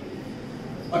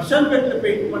 ವರ್ಷಗಟ್ಟಲೆ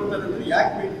ಪೇಂಟ್ ಮಾಡ್ತಾರೆ ಅಂದರೆ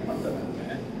ಯಾಕೆ ಪೇಂಟ್ ಮಾಡ್ತಾರೆ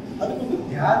ಅಂದರೆ ಅದಕ್ಕೊಂದು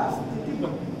ಧ್ಯಾನ ಸ್ಥಿತಿ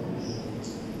ಬರ್ತದೆ.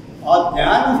 ಆ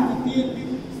ಧ್ಯಾನ ಸ್ಥಿತಿಯಲ್ಲಿ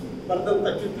ಬರೆದಂಥ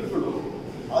ಚಿತ್ರಗಳು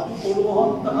ಅದು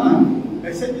ಕೊಡುವಂತಹ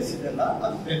ಮೆಸೇಜಸ್ ಇದೆಯಲ್ಲ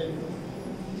ಅದು ಬೇರೆ.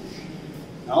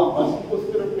 ನಾವು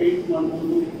ಬಸ್ಗೋಸ್ಕರ ಪೇಂಟ್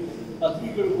ಮಾಡ್ಬೋದು,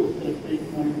 ಪತ್ರಿಕೆಗಳಿಗೋಸ್ಕರ ಪೇಂಟ್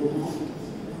ಮಾಡ್ಬೋದು,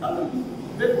 ಅದು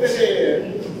ಬೇರೆ ಬೇರೆ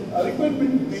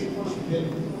ರಿಕ್ವೈರ್ಮೆಂಟ್ ಪೇಂಟ್ ಮಾಡೋದು ಬೇರೆ.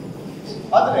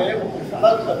 ಆದರೆ ಒಬ್ಬ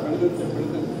ಕಲಾವಿದ ಬೆಳೆದಂತೆ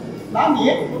ನಾನು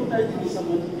ಏನು ಕೊಡ್ತಾ ಇದ್ದೀನಿ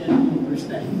ಸಮಾಜಕ್ಕೆ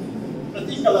ಪ್ರಶ್ನೆ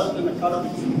ಪ್ರತಿ ಕಲಾವಿದನ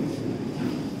ಕಾಡಬೇಕು.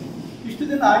 ಇಷ್ಟು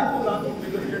ದಿನ ಆಯಿತು, ನಾನು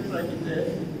ನೆಗೋಷಿಯೇಟರ್ ಆಗಿದ್ದೆ,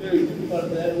 ಇದು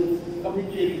ಮಾಡಿದೆ,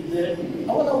 ಕಮಿಟಿಯಲ್ಲಿದ್ದೆ,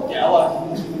 ಅವಾಗ ಓಕೆ ಅವಾಗ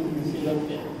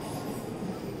ಓಕೆ.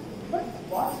 ಬಟ್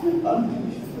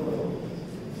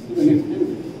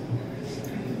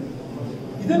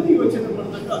ಇದನ್ನು ಯೋಚನೆ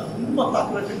ಮಾಡಿದಾಗ ತುಂಬ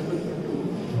ತಾಕಲಾಟಕ್ಕೆ ಬಂದ್ಬಿಟ್ಟು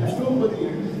ಎಷ್ಟೋ ಬದಿ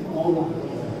ನಾವು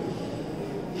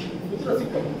ಉತ್ತರ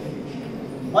ಸಿಕ್ಕಬೇಕು.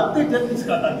 ಮತ್ತೆ ಜರ್ನಿ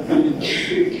ಸ್ಟಾರ್ಟ್ ಆಗುತ್ತೆ.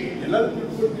 ಎಲ್ಲರೂ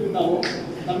ತಿಳ್ಕೊಳ್ತೀವಿ ನಾವು,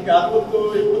 ನಮಗೆ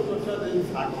 60-70 ವರ್ಷ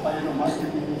ಸಾಕಪ್ಪ ಏನೋ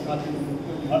ಮಾಡ್ತಿದ್ದೀವಿ, ಸಾಧ್ಯ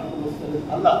ಮಾಡ್ಕೊಂಡು ಹೋಗ್ತಾರೆ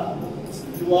ಅಲ್ಲ.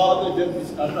 ನಿಜವಾದ ಜರ್ನಿ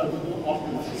ಸ್ಟಾರ್ಟ್ ಆಗೋದು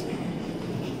ಆಫ್ಟರ್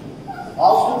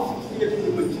 60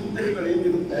 ನಿಮ್ಮ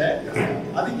ಚಿಂತನೆಗಳೇನಿರುತ್ತೆ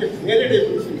ಅದಕ್ಕೆ ಬೇರೆ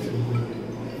ಡೈಮೆನ್ಷನ್.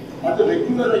 ಅದು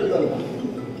ರೆಗ್ಯುಲರ್ ಆಗಿರಲ್ಲ.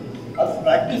 ಅದು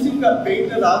ಪ್ರಾಕ್ಟೀಸಿಂಗ್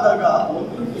ಪೇಂಟರ್ ಆದಾಗ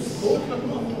ಒಂದೊಂದು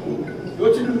ಸ್ಕೋರ್ಸನ್ನು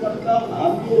ಯೋಚನೆ ಮಾಡ್ತಾ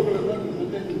ಅನುಭವಗಳನ್ನು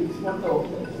ಜೊತೆ ಮಿಕ್ಸ್ ಮಾಡ್ತಾ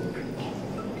ಹೋಗ್ತಾರೆ.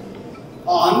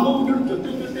 ಆ ಅನುಭವಗಳ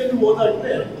ಜೊತೆಯಲ್ಲಿ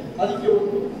ಹೋದಾಗಲೇ ಅದಕ್ಕೆ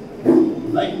ಒಂದು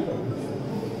ಲೈನ್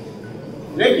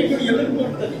ರೇಖೆಗಳು ಎಲ್ಲರಿಗೂ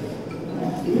ಬರ್ತದೆ.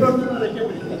 100 ಜನ ರೇಖೆ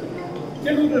ಬರೀತಾರೆ,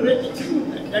 ಕೆಲವರು ರೇಖೆ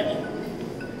ಸಿಗುತ್ತೆ. ಯಾಕೆ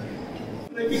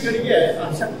ರೇಖೆಗಳಿಗೆ ಆ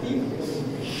ಶಕ್ತಿ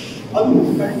ಅದು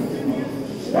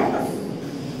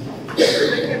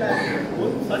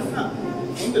ಒಂದು ಸಣ್ಣ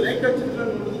ಒಂದು ರೇಖಾಚಿತ್ರ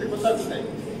ನೋಡಿದ್ರೆ ಗೊತ್ತಾಗುತ್ತೆ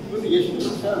ಇವನು ಎಷ್ಟು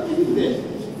ವರ್ಷ ಹಿಂದೆ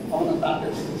ಅವನ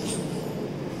ತಾಕತ್ತು,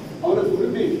 ಅವನ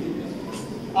ದುಡಿಮೆ.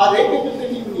 ಆ ರೇಖೆ ಜೊತೆ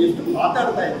ನೀವು ಎಷ್ಟು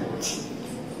ಮಾತಾಡ್ತಾ ಇದ್ದೀರಿ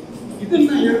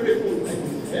ಇದನ್ನ ಹೇಳಬೇಕು ಅಂತ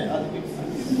ಹೇಳಿದ್ರೆ ಅದಕ್ಕೆ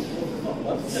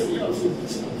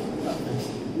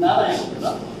ಜ್ಞಾನ ಇರ್ತಲ್ಲ,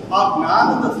 ಆ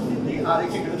ಜ್ಞಾನದ ಸ್ಥಿತಿ ಆ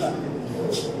ರೇಖೆಗಳದ್ದಾಗಿದೆ.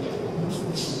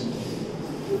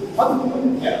 ಅದು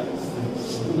ಮುಖ್ಯ.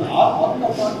 ಆ ವರ್ಣ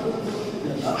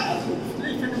ಪಾತ್ರದಲ್ಲ ಅದು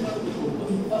ವಿಶ್ಲೇಷಣೆ ಮಾಡಬೇಕು.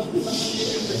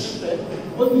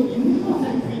 ಒಂದು ಇನ್ನೊಂದು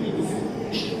ಫೀಲಿಂಗ್ ಇದೆ,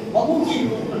 ಮಗುಗೆ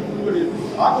ಇರುವಂಥ ಗುಣಗಳಿರುತ್ತೆ.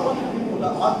 ಆಗುವಾಗ ಕೂಡ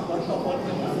ಆ ವರ್ಣ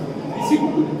ಪಾತ್ರನ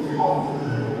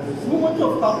so much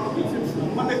of complications.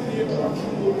 ನಮ್ಮನ್ನೇ ಕ್ರಿಯೇಟ್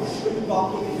ಮಾಡ್ಕೊಂಡು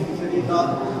ಕಾಂಪಿಟೇಷನ್ ಇಲ್ಲ,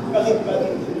 ಕಲರ್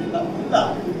ಬ್ಯಾಲೆನ್ಸ್ ಇಲ್ಲ, ಇಲ್ಲ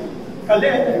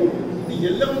ಕಲೆ ಇದು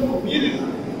ಎಲ್ಲವನ್ನು ಮೀರಿಲ್ಲ.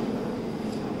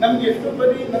 ನಮ್ಗೆ ಎಷ್ಟೋ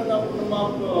ಬರೀ ನಮ್ಮ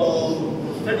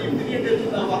ಸ್ಟಡಿ ಪೀರಿಯಡಲ್ಲಿ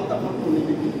ನಾವು ಅರ್ಥ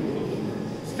ಮಾಡ್ಕೊಂಡಿದ್ದೀವಿ.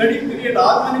 ಸ್ಟಡಿ ಪೀರಿಯಡ್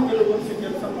ಆದ್ಮೇಲೆ ಕೆಲವು ವರ್ಷ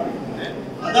ಕೆಲಸ ಮಾಡ್ತಾರೆ,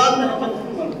 ಅದಾದ್ಮೇಲೆ ಕೆಲಸ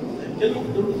ಮಾಡ್ತಾರೆ. ಕೆಲವು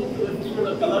ದೊಡ್ಡ ದೊಡ್ಡ ವ್ಯಕ್ತಿಗಳ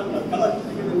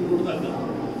ಕಲಾಕೃತಿಗಳನ್ನು ನೋಡಿದಾಗ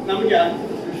ನಮಗೆ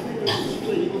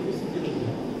ಪ್ರಶ್ನೆಗಳು ಇವತ್ತು ಸಿಕ್ಕಿರುತ್ತೆ.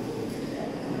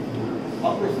 ಆ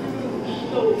ಪ್ರಶ್ನೆಗಳು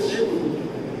ಹೋಗದೆ ಒಂದು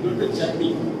ದೊಡ್ಡ ಜರ್ನಿ.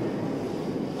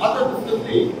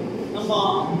 ಆದಲ್ಲಿ ನಮ್ಮ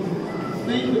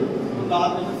ಸ್ನೇಹಿತರು ಒಂದು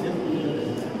 6 ಜನ ಸೇರ್ಕೊಂಡಿದ್ದಾರೆ.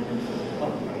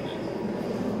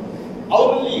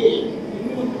 ಅವರಲ್ಲಿ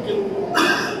ಇನ್ನೂ ಒಂದು ಕೆಲವು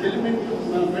ಎಲಿಮೆಂಟ್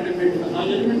ಮ್ಯಾನೇಜ್ಮೆಂಟ್, ಆ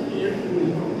ಎಲಿಮೆಂಟ್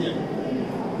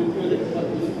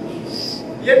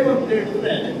ಏನು ಅಂತ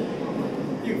ಹೇಳಿದ್ರೆ,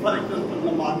 ಈಗ ಫಾರ್ ಎಕ್ಸಾಂಪಲ್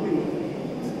ನಮ್ಮ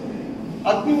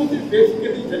ಅಗ್ನಿಹೋತ್ರಿ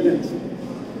ಬೇಸಿಕಲಿ ಜರ್ನಲಿಸ್ಟ್.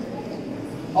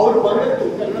 ಅವರು ಬರೋದು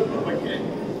ಕನ್ನಡಪ್ರಭಕ್ಕೆ,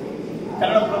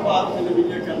 ಕನ್ನಡಪ್ರಭ ಆದಮೇಲೆ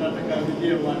ವಿಜಯ ಕರ್ನಾಟಕ,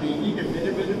 ವಿಜಯವಾಣಿ, ಹೀಗೆ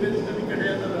ಬೇರೆ ಬೇರೆ ಬೇರೆ ಬೇರೆ ಕಡೆ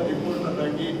ಅದರ ರಿಪೋರ್ಟರ್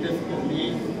ಆಗಿ ಡೆಸ್ಕಲ್ಲಿ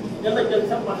ಎಲ್ಲ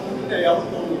ಕೆಲಸ ಮಾಡ್ತಿದ್ದೆ.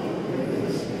 ಯಾವತ್ತೂ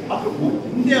ಅದ್ರ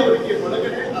ಹಿಂದೆ ಅವರಿಗೆ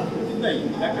ಒಳಗಡೆ ಅದ್ರ ಗೊತ್ತಿಲ್ಲ.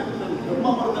 ಯಾಕಂದರೆ ನಾನು ಬ್ರಹ್ಮ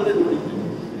ಮರದಲ್ಲೇ ನೋಡಿದ್ದೆ.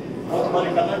 ಅವ್ರ ಬಾರಿ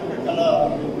ಕರ್ನಾಟಕ ಕಲಾ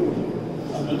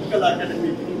ಅಕಾಡೆಮಿ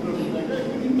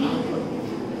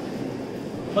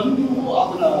ಬಂದು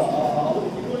ಅವರ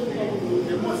ಅವ್ರಿಗೆ ಒಂದು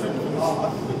ಎಮೋಷನ್,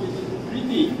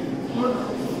 ಪ್ರೀತಿ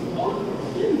ಅವರು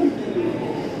ಏನು ಮಾಡ್ತಾರೆ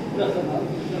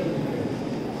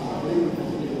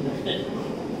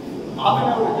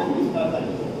ಆಮೇಲೆ ಅವರು ಜನ್ಮಿಸ್ತಾರೆ.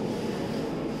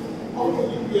 ಅವರು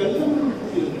ಎಲ್ಲವನ್ನೂ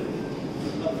ಬಿಟ್ಟಿದ್ದಾರೆ.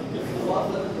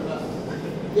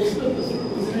 ಎಷ್ಟೊಂದು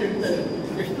ಸುಳ್ಳು ಹೇಳ್ತಾರೆ,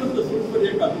 ಎಷ್ಟೊಂದು ಸುಳ್ಳು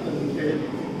ಬರೆಯೋಕ್ಕಾಗ್ತದೆ ಅಂತ ಹೇಳಿ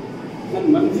ನನ್ನ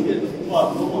ಮನಸ್ಸಿಗೆ ತುಂಬ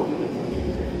ನೋವಾಗಿದೆ.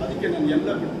 ಅದಕ್ಕೆ ನಾನು ಎಲ್ಲ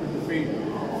ಬಿಟ್ಬಿಟ್ಟು ಪೇಂಟ್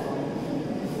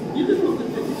ಇದನ್ನು ಒಂದು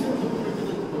ಡೆಸಿಷನ್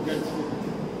ತಗೋಬೇಕಂತ ಬಗ್ಗೆ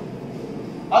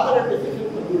ಆದರೆ ಡೆಸಿಷನ್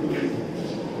ತಗೊಂಡು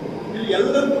ಇಲ್ಲಿ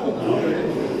ಎಲ್ಲರನ್ನೂ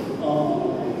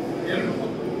ಎರಡು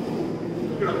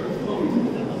ಮಕ್ಕಳ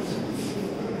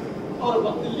ಅವರ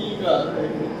ಮಕ್ಕಳಲ್ಲಿ ಈಗ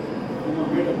ನಮ್ಮ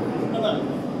ಮೇಡಮ್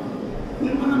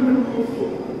ನಿರ್ಮಲಾ ಮೇಡಮ್ ಅವರು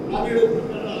ನಾನು ಹೇಳೋ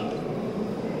ಪ್ರಕಾರ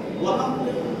one of the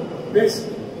best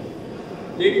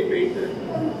lady painter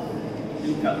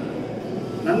ಇನ್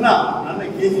ನನ್ನ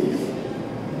ಕೇಸಿಗೆ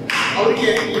ಅವರಿಗೆ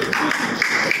ಎಷ್ಟು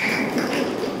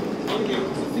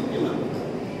ಸಿಕ್ಕಿಲ್ಲ.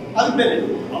 ಅದು ಬೇರೆ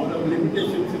ಅವರ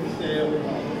ಲಿಮಿಟೇಷನ್ಸ್ ಇರುತ್ತೆ. ಅವರ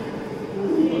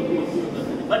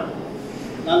ಬಟ್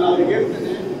ನಾನು ಅವ್ರಿಗೆ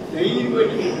ಹೇಳ್ತೇನೆ,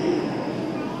 ಧೈರ್ಯವಾಗಿ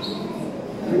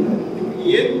ನಿಮಗೆ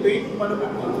ಏನು ಪೇಂಟ್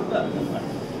ಮಾಡಬೇಕು ಅಂತ ಅರ್ಥ ಮಾಡಿ.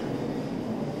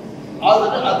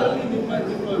 ಆದರೆ ಅದರಲ್ಲಿ ನಿಮ್ಮ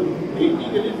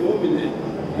ಪೇಂಟಿಂಗಲ್ಲಿ ನೋವಿದೆ,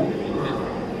 ಅರಿವಿದೆ,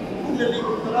 ಅದರಲ್ಲಿ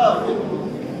ಒಂಥರ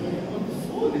ಒಂದು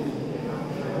ಸೋಲ್ ಇದೆ.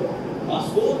 ಆ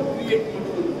ಸೋಲ್ ಕ್ರಿಯೇಟ್ ಮಾಡೋ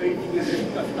ಒಂದು ಪೇಂಟಿಂಗ್ ಎಷ್ಟು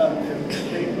ಕಷ್ಟ ಅಂತ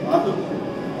ಹೇಳಿದ್ರೆ ಅದು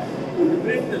ಟು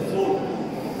ಲಿಬರೇಟ್ ದ ಸೋಲ್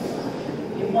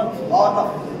ನಿಮ್ಮ ಲಾಟ್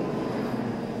ಆಫ್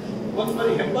ಒಂದು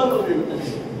ಬರೀ ಹೆಬ್ಬಾಲ್ ಅವರು ಹೇಳ್ತಾರೆ,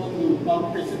 ಒಂದು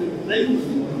ಕಾಂಪಿಟೇಷನ್ ಪ್ರೈಸ್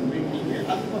ಪೇಂಟಿಂಗ್ಗೆ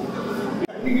ಅದಕ್ಕೋಸ್ಕರ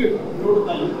ಕಣ್ಣಿಗೆ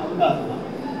ನೋಡ್ತಾ ಅಂದಾಗ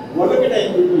ಒಳಗಡೆ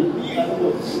ಈ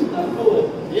ಅನುಭವ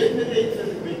ಬೇರೆ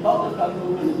ಬೇಕಾದಷ್ಟು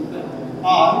ಅನುಭವಗಳಿರುತ್ತೆ.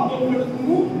 ಆ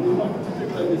ಅನುಭವಗಳನ್ನು ನಿಮ್ಮ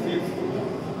ಚಿತ್ರಗಳಲ್ಲಿ ಸೇರಿಸಿಕೊಂಡು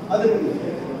ಅದನ್ನು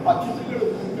ಆ ಚಿತ್ರಗಳ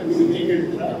ಮೂಲಕ ನೀವು ಹೇಗೆ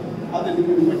ಹೇಳ್ತೀರ ಅದು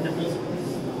ನಿಮಗೆ ಮಟ್ಟ ಕಲಿಸ್ತಾರೆ.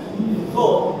 ಸೊ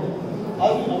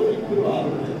ಅದು ಅವರಿಬ್ಬರು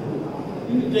ಆಗುತ್ತೆ.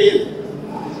 ಇನ್ನು ಜಯಂತ್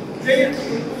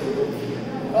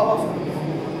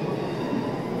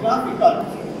ಗ್ರಾಫಿಕ್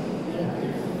ಆರ್ಟಿಸ್ಟ್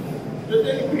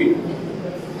ಜೊತೆಗೆ ಪ್ರಿಂಟ್.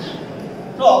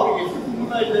 ಸೊ ಅವ್ರಿಗೆ ಎಷ್ಟು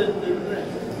ಮೂಲ ಇದೆ ಅಂತ ಹೇಳಿದ್ರೆ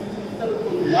ಈ ಥರದ್ದು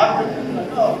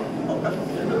ಮಾಡಬೇಕಂದಾಗ ತುಂಬ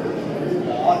ಕಷ್ಟಪಟ್ಟು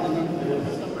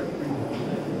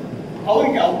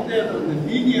ಅವರಿಗೆ ಯಾವುದೇ ಆದ ಒಂದು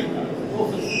ಲೀನಿಯರ್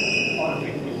ಪ್ರೋಸೆಸ್ ಅವ್ರ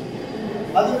ಪೇಂಟಿಂಗ್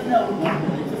ಅದನ್ನೇ ಅವ್ರು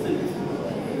ಮಾಡ್ತಾರೆ. ಎಕ್ಸಸೈಸ್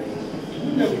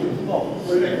ಮುಂದೆ ಅವರು ತುಂಬ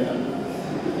ಒಳ್ಳೆಯ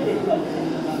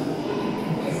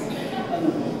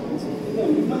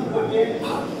ನಿಮ್ಮದ ಬಗ್ಗೆ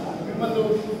ನಿಮ್ಮದು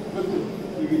ಗೊತ್ತು.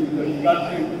 ಈಗ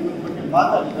ಈಗಾಗಲೇ ನಿಮ್ಮದ ಬಗ್ಗೆ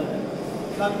ಮಾತಾಡಿದ್ದಾರೆ.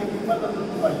 ನನಗೆ ನಿಮ್ಮದಂದ್ರೆ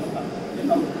ತುಂಬ ಇಷ್ಟ.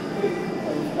 ಏನೋ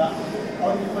ಇಷ್ಟ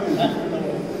ಅವ್ರು ನಿಮ್ಮಲ್ಲಿ ನ್ಯಾಷನಲ್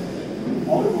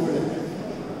ಅವ್ರಿಗೂ ಒಳ್ಳೆಯದು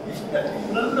ಇಷ್ಟ.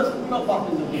 ಇವರೆಲ್ಲ ಸ್ಕೂಲ್ ಆಫ್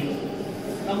ಆರ್ಟಿಂದ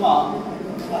ನಮ್ಮ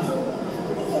ಅಶೋಕ್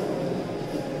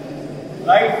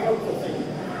ರೈಟ್ ಫ್ರಮ್ ಸೊಸೈಟಿ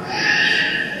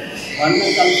ಬಣ್ಣ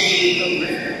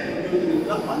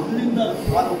ಕಲಿಸೋದ್ರಿಂದ ಅಲ್ಲಿಂದ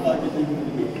ಆರಂಭ ಆಗಿದೆ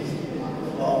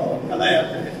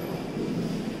ಕಲಾಯಾತ್ರೆ.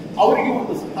 ಅವರಿಗೆ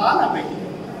ಒಂದು ಸ್ಥಾನ ಬೇಕಿದೆ.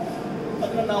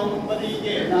 ಅದನ್ನು ನಾವು ಬರೀ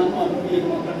ಹೀಗೆ ನಾನು ಏನು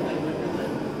ಮಾತಾಡ್ತಾ ಇರಬೇಕಂದ್ರೆ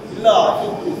ಇಲ್ಲ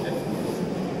ಅಶೋಕ್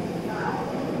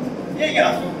ಹೇಗೆ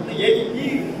ಅಶೋಕ್ ಹೇಗೆ ಈ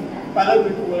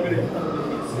ಪ್ಯಾರಾಮೀಟರ್ ಒಳಗಡೆ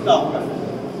ಇಲ್ಲ ಅವಕಾಶ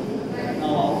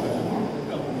ನಾವು ಅವಕಾಶ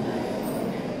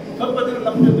ಸ್ವಲ್ಪ ದಿನ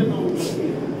ನಮ್ಮ ಜೊತೆ ನಾವು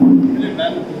ಇಲ್ಲೇ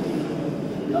ಮ್ಯಾನ್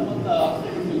ನಮ್ಮಂತ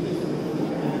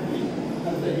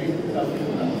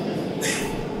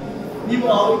ನೀವು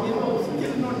ಅವ್ರಿಗಿನ್ನೂ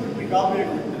ಸ್ಕಿಲ್ ನೋಡ್ಬಿಟ್ಟು ಗಾಬರಿ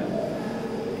ಆಗ್ಬಿಟ್ರೆ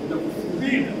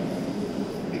ಸ್ಪೀಡ್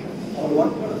ಅವ್ರು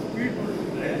ವರ್ಕ್ ಮಾಡೋ ಸ್ಪೀಡ್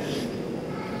ನೋಡ್ಬಿಟ್ರೆ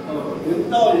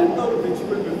ಎಂಥವ್ರು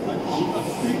ಮೆಚ್ಚಿಕೊಳ್ಬೇಕು ಅಂತ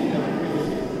ಸ್ಪೀಡ್ ಇದೆ.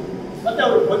 ಮತ್ತೆ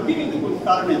ಅವ್ರ ಬಗ್ಗೆ ಇದಕ್ಕೊಂದು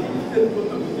ಕಾರಣ ಇದೆ. ಇಷ್ಟೆಂದು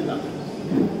ಗೊತ್ತಿಲ್ಲ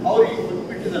ಅವ್ರಿಗೆ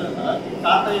ಕೊಟ್ಬಿಟ್ಟಿದಾರಲ್ಲ.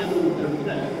 ಕಾರಣ ಏನು ಅಂತ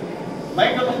ಹೇಳಿದ್ರೆ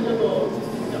ಮೈಕಲಂಜಲು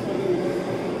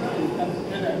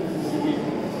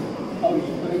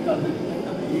ಅವ್ರಿಗೆ ಬರೀಕಾದ್ರೆ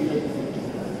ಈಗ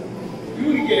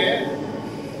ಇವರಿಗೆ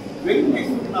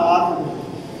ವೆಂಕಟೇಶ್ವರನ ಆರು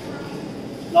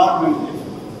ಲಾರ್ಡ್ ವೆಂಕಟೇಶ್ವರ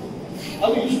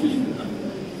ಅದು ಇಷ್ಟು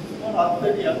ಅವ್ರು 10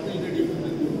 ಅಡಿ 15 ಅಡಿ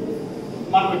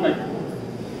ಮಾಡಬೇಕಾಗಿತ್ತು.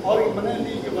 ಅವ್ರಿಗೆ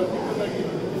ಮನೆಯಲ್ಲಿ ಈಗ ಬರ್ತಿದ್ದಾಗಿ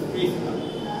ಸ್ಪೇಸ್ ಇಲ್ಲ.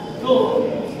 ಸೊ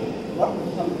ವರ್ಕ್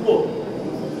ಕಂಟ್ರೋ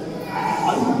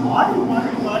ಅದನ್ನು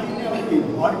ಮಾಡಿನೇ ಅವರಿಗೆ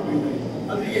ಮಾಡಿಕೊಂಡು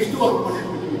ಅದು ಎಷ್ಟು ವರ್ಕ್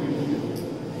ಮಾಡಿರ್ಬೇಕು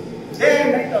ಡೇ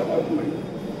ಆ್ಯಂಡ್ ನೈಟ್ ಅವ್ರು ವರ್ಕ್ ಮಾಡಿ.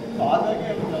 ಸೊ ಹಾಗಾಗಿ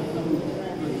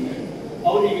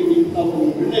ಅವರಿಗೆ ನೀವು ನಾವು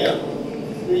ಒಳ್ಳೆಯ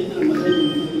ಸ್ನೇಹಿತರ ಮಧ್ಯೆ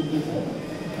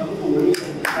ನಮಗೂ ಒಳ್ಳೆಯ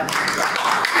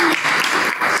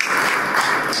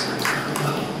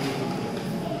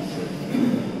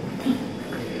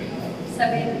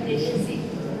ಸಭೆ ಉದ್ದೇಶಿಸಿ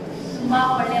ತುಂಬ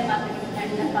ಒಳ್ಳೆಯ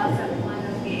ಮಾತುಗಳನ್ನ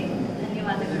ಪಾಸಕ್ಕೆ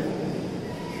ಧನ್ಯವಾದಗಳು.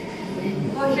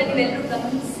 ಬಹುಶಃ ನೀವೆಲ್ಲರೂ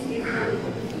ಗಮನಿಸಿರ್ಬೋದು.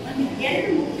 ಒಂದು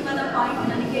 2 ಮುಖ್ಯವಾದ ಪಾಯಿಂಟ್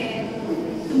ನನಗೆ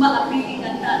ತುಂಬ ಅಪೀಲಿಂಗ್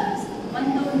ಅಂತ ಅನ್ನಿಸ್ತು.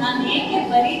 ಒಂದು, ನಾನು ಏಕೆ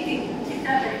ಬರೀತೀನಿ, ಚಿತ್ರ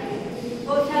ಬರೀತೀನಿ.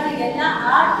 ಬಹುಶಃ ಎಲ್ಲ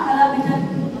ಆರ್ಟ್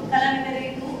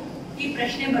ಕಲಾವಿದರಿಗೂ ಈ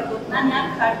ಪ್ರಶ್ನೆ ಬರ್ಬೋದು. ನಾನು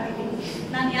ಯಾಕೆ ಹಾಡ್ತೀನಿ,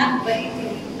 ನಾನು ಯಾಕೆ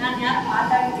ಬರೀತೀನಿ, ನಾನು ಯಾಕೆ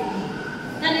ಮಾತಾಡ್ತೀನಿ,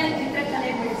 ನಾನು ಯಾಕೆ ಚಿತ್ರಕಲೆ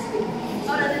ಬೆಳೆಸ್ತೀನಿ.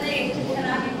 ಅವ್ರು ಅದನ್ನೇ ಎಷ್ಟು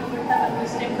ಚೆನ್ನಾಗಿ ತಗೊಳ್ತಾ ಬಂದು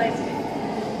ಸ್ಟೆಪ್ ಬೈ ಸ್ಟೆಪ್.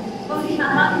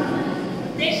 ಬಹುಶಃ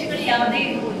ಉದ್ದೇಶಗಳು ಯಾವುದೇ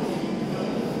ಇರ್ಬೋದು,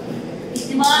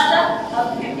 ನಿಜವಾದ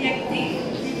ಅಭಿವ್ಯಕ್ತಿ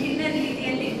ವಿಭಿನ್ನ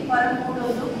ರೀತಿಯಲ್ಲಿ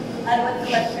ಹೊರಮೂಡೋದು 60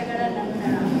 ವರ್ಷಗಳ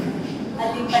ನಂತರ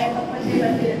ಅಲ್ಲಿ ಪರಿಪಕ್ವತೆ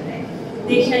ಬಂದಿರುತ್ತೆ.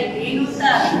 ಉದ್ದೇಶ ಏನು ಅಂತ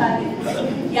ಅರ್ಥ ಆಗಿರುತ್ತೆ,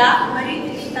 ಯಾಕೆ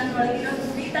ಬರೀತೀನಿ, ತನ್ನೊಳಗಿರೋ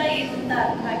ತುಡಿತ ಏನು ಅಂತ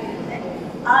ಅರ್ಥ ಆಗಿರುತ್ತೆ.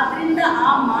 ಆದ್ರಿಂದ ಆ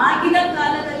ಮಾಗಿದ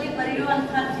ಕಾಲದಲ್ಲಿ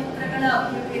ಬರೆಯುವಂತಹ ಚಿತ್ರಗಳ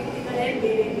ಅಭಿವ್ಯಕ್ತಿಗಳೇ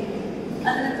ಬೇರೆ ರೀತಿ.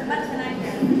 ಅದನ್ನ ತುಂಬಾ ಚೆನ್ನಾಗಿ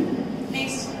ಹೇಳುತ್ತೆ.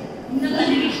 ನೆಕ್ಸ್ಟ್, ಇನ್ನೊಂದು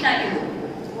ನನಗೆ ಇಷ್ಟ ಆಗಿದ್ದು,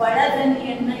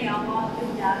 ಒಳದನಿಯನ್ನ ಯಾವಾಗಲೂ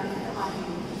ಜಾಗೃತ ಮಾಡಿ.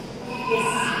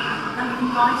 ಎಸ್, ನಮ್ಗೆ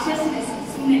ಕಾನ್ಷಿಯಸ್ನೆಸ್,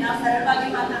 ಸುಮ್ಮನೆ ನಾವು ಸರಳವಾಗಿ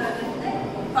ಮಾತಾಡೋದಂದ್ರೆ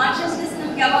ಕಾನ್ಷಿಯಸ್ನೆಸ್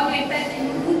ನಮ್ಗೆ ಯಾವಾಗಲೂ ಹೇಳ್ತಾ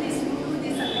ಇರ್ತೇವೆ, ಟು ದಿಸ್ ಅಂತ.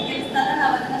 ಕೆಲವು ಸಲ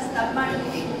ನಾವು ಅದನ್ನ ಸ್ಟಪ್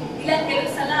ಮಾಡ್ತೀವಿ, ಇಲ್ಲ ಕೆಲವು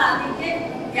ಸಲ ಅದಕ್ಕೆ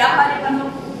ವ್ಯಾಪಾರಿ ಬರೋ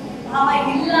ಭಾವ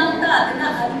ಇಲ್ಲ ಅಂತ ಅದನ್ನ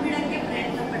ಅಲ್ಬಿಡಕ್ಕೆ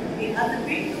ಪ್ರಯತ್ನ ಪಡ್ತೀವಿ. ಅದು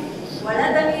ಬಿಟ್ಟು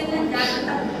ಒಳದನಿಯನ್ನ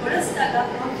ಜಾಗೃತಗೊಳಿಸಿದಾಗ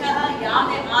ಬಹುಶಃ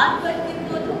ಯಾವುದೇ ಆರ್ಟ್ ವರ್ಕ್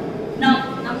ಇರ್ಬೋದು, ನಾವು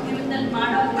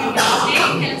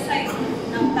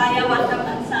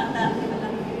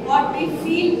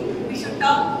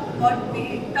what we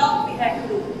talk we had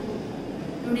to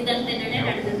ನುಡಿದಂತೆ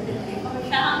ನಡೆದಂತಿರಲಿ.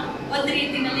 ಬಹುಶಃ ಒಂದು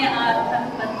ರೀತಿಯಲ್ಲಿ ಆ ಅರ್ಥ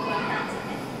ಬಂತು ಅಂತ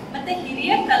ಅನ್ಸುತ್ತೆ. ಮತ್ತೆ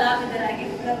ಹಿರಿಯ ಕಲಾವಿದರಾಗಿ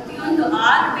ಪ್ರತಿಯೊಂದು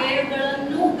 6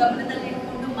 ಬೇರುಗಳನ್ನು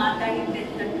ಗಮನದಲ್ಲಿಟ್ಕೊಂಡು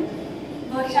ಮಾತಾಡಿದ್ದೆಲ್ಲರೂ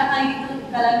ಬಹುಶಃ ಇದು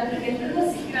ಕಲಾವಿದರಿಗೆಲ್ಲರಿಗೂ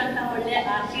ಸಿಕ್ಕಿರುವಂತಹ ಒಳ್ಳೆಯ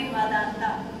ಆಶೀರ್ವಾದ ಅಂತ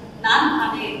ನಾನು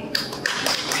ಹಾಗೆ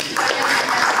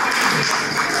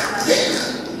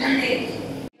ಮುಂದೆ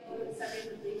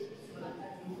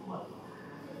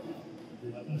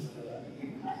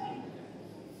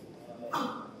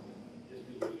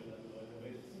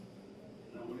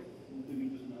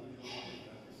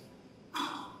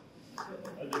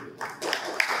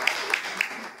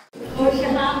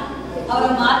ಬಹುಶಃ ಅವರ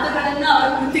ಮಾತುಗಳನ್ನ ಅವರ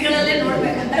ಕೃತಿಗಳಲ್ಲೇ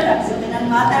ನೋಡ್ಬೇಕಂತ ಅನ್ಸುತ್ತೆ. ನಾನು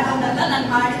ಮಾತಾಡೋದಲ್ಲ, ನಾನು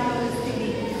ಮಾಡಿ ತೋರಿಸ್ತೀನಿ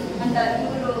ಅಂತ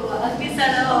ಇವರು ಅಗ್ನಿ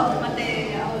ಸರ್ ಮತ್ತೆ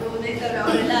ಅವರು ಉದಯ್ ಸರ್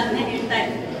ಅವರೆಲ್ಲ ಅದನ್ನೇ ಹೇಳ್ತಾ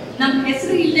ಇದ್ರು. ನಮ್ಮ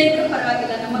ಹೆಸರು ಇಲ್ಲದೆ ಇದ್ರೂ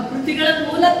ಪರವಾಗಿಲ್ಲ, ನಮ್ಮ ಕೃತಿಗಳ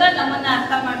ಮೂಲಕ ನಮ್ಮನ್ನ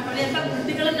ಅರ್ಥ ಮಾಡ್ಕೊಳ್ಳಿ ಅಥವಾ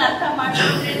ಕೃತಿಗಳನ್ನ ಅರ್ಥ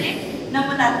ಮಾಡ್ಕೊಂಡ್ರೇನೆ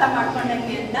ನಮ್ಮನ್ನ ಅರ್ಥ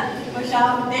ಮಾಡ್ಕೊಂಡಂಗೆ ಅಂತ ಬಹುಶಃ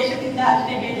ಉದ್ದೇಶದಿಂದ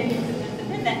ಅಷ್ಟೇ ಹೇಳಿ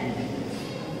ನಿಲ್ಸುತ್ತೆ.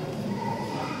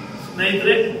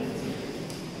 ಸ್ನೇಹಿತರೆ,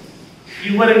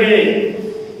 ಇವರೆಗೆ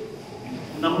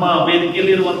ನಮ್ಮ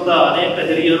ವೇದಿಕೆಯಲ್ಲಿರುವಂತಹ ಅನೇಕ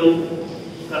ಹಿರಿಯರು,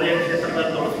 ಕಲೆಯ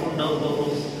ಕ್ಷೇತ್ರದಲ್ಲಿ ತೊಡಗಿಕೊಂಡವರು,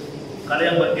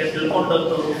 ಕಲೆಯ ಬಗ್ಗೆ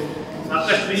ತಿಳ್ಕೊಂಡವರು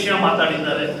ಸಾಕಷ್ಟು ವಿಷಯ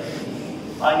ಮಾತಾಡಿದ್ದಾರೆ.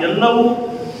 ಆ ಎಲ್ಲವೂ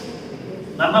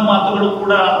ನನ್ನ ಮಾತುಗಳು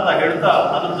ಕೂಡ ಅಂತ ಹೇಳ್ತಾ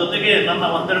ಅದ್ರ ಜೊತೆಗೆ ನನ್ನ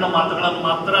ಒಂದೆರಡು ಮಾತುಗಳನ್ನು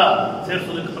ಮಾತ್ರ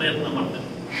ಸೇರಿಸೋದಕ್ಕೆ ಪ್ರಯತ್ನ ಮಾಡ್ತೇನೆ.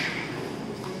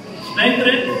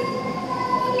 ಸ್ನೇಹಿತರೆ,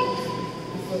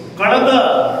 ಕಳೆದ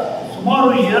ಸುಮಾರು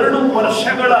 2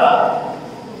 ವರ್ಷಗಳ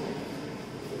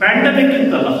ಪ್ಯಾಂಡಮಿಕ್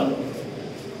ಇತ್ತಲ್ಲ,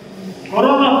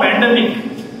 ಕೊರೋನಾ ಪ್ಯಾಂಡಮಿಕ್,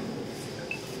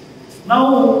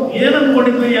 ನಾವು ಏನ್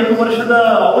ಅನ್ಕೊಂಡಿದ್ವಿ 2 ವರ್ಷದ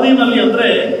ಅವಧಿನಲ್ಲಿ ಅಂದ್ರೆ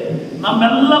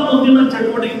ನಮ್ಮೆಲ್ಲ ಮುಂದಿನ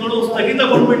ಚಟುವಟಿಕೆಗಳು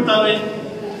ಸ್ಥಗಿತಗೊಂಡ್ಬಿಡ್ತಾವೆ,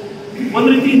 ಒಂದ್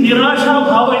ರೀತಿ ನಿರಾಶಾ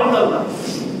ಭಾವ ಇತ್ತಲ್ಲ.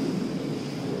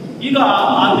 ಈಗ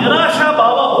ಆ ನಿರಾಶಾ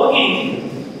ಭಾವ ಹೋಗಿ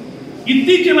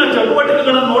ಇತ್ತೀಚಿನ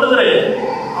ಚಟುವಟಿಕೆಗಳನ್ನು ನೋಡಿದ್ರೆ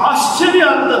ಆಶ್ಚರ್ಯ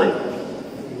ಆಗ್ತದೆ.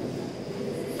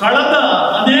 ಕಳೆದ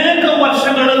ಅನೇಕ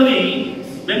ವರ್ಷಗಳಲ್ಲಿ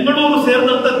ಬೆಂಗಳೂರು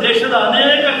ಸೇರಿದಂತ ದೇಶದ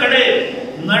ಅನೇಕ ಕಡೆ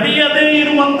ನಡೆಯದೇ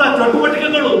ಇರುವಂತ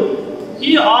ಚಟುವಟಿಕೆಗಳು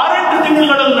ಈ 6-8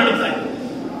 ತಿಂಗಳುಗಳಲ್ಲಿ ನಡೀತಾ ಇದೆ.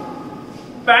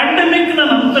 ಪ್ಯಾಂಡಮಿಕ್ ನ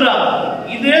ನಂತರ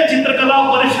ಇದೇ ಚಿತ್ರಕಲಾ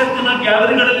ಪರಿಷತ್ತಿನ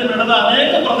ಗ್ಯಾಲರಿಗಳಲ್ಲಿ ನಡೆದ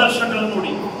ಅನೇಕ ಪ್ರದರ್ಶನಗಳನ್ನು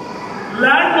ನೋಡಿ,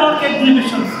 ಲ್ಯಾಂಡ್ ಮಾರ್ಕ್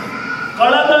ಎಕ್ಸಿಬಿಷನ್ಸ್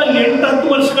ಕಳೆದ 8-10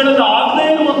 ವರ್ಷಗಳಲ್ಲಿ ಆಗಲೇ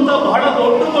ಇರುವಂತ ಬಹಳ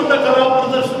ದೊಡ್ಡ ದೊಡ್ಡ ಕಲಾ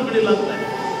ಪ್ರದರ್ಶನಗಳಿಲ್ಲ ಅಂತ.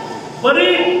 ಬರೀ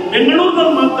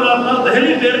ಬೆಂಗಳೂರಿನಲ್ಲಿ ಮಾತ್ರ ಅಲ್ಲ,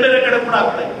 ದೆಹಲಿ ಬೇರೆ ಬೇರೆ ಕಡೆ ಕೂಡ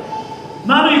ಆಗ್ತಾ ಇದೆ.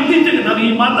 ನಾನು ಇತ್ತೀಚೆಗೆ ನಾನು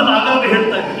ಈ ಮಾತನ್ನು ಆಗಾಗ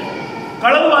ಹೇಳ್ತಾ ಇದ್ದೀನಿ.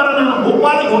 ಕಳೆದ ವಾರ ನಾನು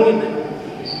ಭೋಪಾಲ್ಗೆ ಹೋಗಿದ್ದೆ.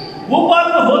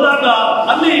 ಭೋಪಾಲ್ಗೆ ಹೋದಾಗ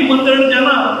ಅಲ್ಲಿ 1-2 ಜನ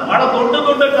ಬಹಳ ದೊಡ್ಡ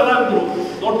ದೊಡ್ಡ ಕಲಾವಿದರು,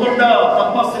 ದೊಡ್ಡ ದೊಡ್ಡ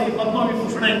ಪದ್ಮಶ್ರೀ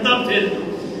ಪದ್ಮವಿಭೂಷಣ ಇಂತ ಸೇರಿದ್ರು.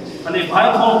 ಅಲ್ಲಿ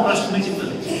ಭಾರತಭವನ ಟ್ರಸ್ಟ್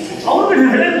ಮೀಟಿಂಗ್ನಲ್ಲಿ ಅವ್ರಿಗೆ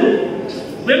ಹೇಳಿದ್ರು,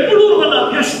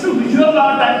 ಬೆಂಗಳೂರಿನಲ್ಲಿ ಎಷ್ಟು ವಿಜುವಲ್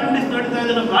ಆರ್ಟ್ ಆಕ್ಟಿವಿಟೀಸ್ ನಡೀತಾ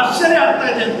ಇದೆ, ನಮ್ಗೆ ಆಶ್ಚರ್ಯ ಆಗ್ತಾ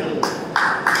ಇದೆ ಅಂತ ಹೇಳಿದ್ರು.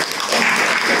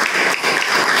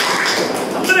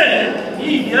 ಅಂದ್ರೆ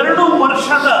ಈ 2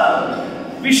 ವರ್ಷದ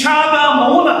ವಿಷಾದ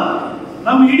ಮೌನ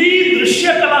ನಮ್ಮ ಇಡೀ ದೃಶ್ಯ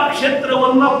ಕಲಾ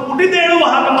ಕ್ಷೇತ್ರವನ್ನ ಪುಟಿದೇಳುವ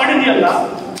ಹಾಗೆ ಮಾಡಿದೆಯಲ್ಲ,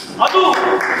 ಅದು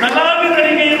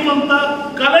ಕಲಾವಿದರಿಗೆ ಇರುವಂತ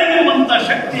ಕಲೆಗಿರುವಂತ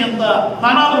ಶಕ್ತಿ ಅಂತ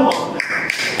ನಾನಾದ್ರೂ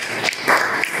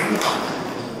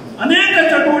ಅನೇಕ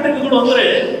ಚಟುವಟಿಕೆಗಳು ಅಂದ್ರೆ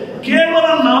ಕೇವಲ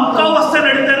ನಾಮಕಾವಸ್ಥೆ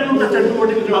ನಡೀತಾ ಇರುವಂತ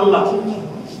ಚಟುವಟಿಕೆಗಳಲ್ಲ.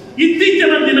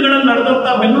 ಇತ್ತೀಚಿನ ದಿನಗಳಲ್ಲಿ ನಡೆದಂತ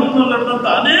ಬೆಂಗಳೂರಿನಲ್ಲಿ ನಡೆದಂತ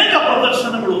ಅನೇಕ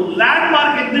ಪ್ರದರ್ಶನಗಳು ಲ್ಯಾಂಡ್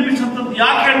ಮಾರ್ಕ್ ಎಕ್ಸಿಬಿಷನ್ ಅಂತ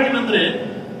ಯಾಕೆ ಹೇಳ್ತೀವಿ ಅಂದ್ರೆ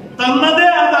ತನ್ನದೇ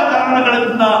ಆದ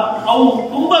ಕಾರಣಗಳಿಂದ ಅವು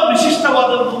ತುಂಬಾ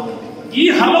ವಿಶಿಷ್ಟವಾದದ್ದು, ಈ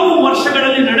ಹಲವು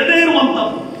ವರ್ಷಗಳಲ್ಲಿ ನಡೆದೇ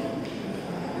ಇರುವಂತದ್ದು.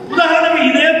 ಉದಾಹರಣೆಗೆ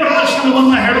ಇದೇ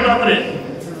ಪ್ರದರ್ಶನವನ್ನ ಹೇಳೋದಾದ್ರೆ,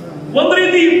 ಒಂದ್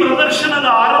ರೀತಿ ಈ ಪ್ರದರ್ಶನದ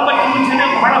ಆರಂಭಕ್ಕೆ ಮುಂಚೆನೆ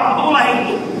ಬಹಳ ಕುತೂಹಲ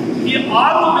ಇತ್ತು. ಈ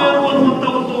AaRu BeRu ಅನ್ನುವಂತ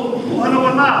ಒಂದು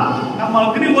ಕುತೂಹಲವನ್ನ ನಮ್ಮ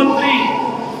ಅಗ್ನಿಹೋತ್ರಿ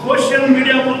ಸೋಷಿಯಲ್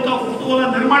ಮೀಡಿಯಾ ಮೂಲಕ ಕುತೂಹಲ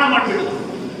ನಿರ್ಮಾಣ ಮಾಡಿಬಿಡುದು.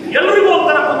 ಎಲ್ರಿಗೂ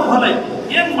ಒಂಥರ ಕುತೂಹಲ ಇತ್ತು,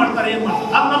 ಏನ್ ಮಾಡ್ತಾರೆ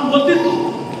ಅದು ನಮ್ಗೆ ಗೊತ್ತಿತ್ತು.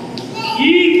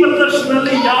 ಈ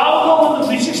ಪ್ರದರ್ಶನದಲ್ಲಿ ಯಾವುದೋ ಒಂದು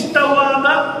ವಿಶಿಷ್ಟವಾದ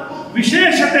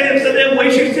ವಿಶೇಷತೆ ಇರ್ತದೆ,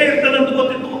 ವೈಶಿಷ್ಟ್ಯ ಇರ್ತದೆ ಅಂತ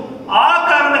ಗೊತ್ತಿತ್ತು. ಆ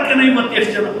ಕಾರಣಕ್ಕೆ ಇವತ್ತು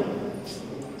ಎಷ್ಟು ಜನ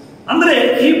ಅಂದ್ರೆ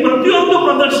ಈ ಪ್ರತಿಯೊಂದು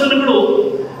ಪ್ರದರ್ಶನಗಳು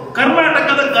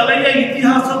ಕರ್ನಾಟಕದ ಕಲೆಯ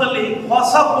ಇತಿಹಾಸದಲ್ಲಿ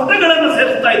ಹೊಸ ಪುಟಗಳನ್ನು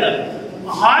ಸೇರಿಸ್ತಾ ಇದ್ದಾರೆ.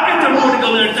 ಹಾಗೆ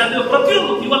ಚಟುವಟಿಕೆಗಳು ಹೇಳ್ತಾ ಇದ್ದೇವೆ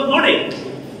ಪ್ರತಿಯೊಂದು. ಇವತ್ತು ನೋಡಿ,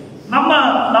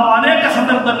 ನಾವು ಅನೇಕ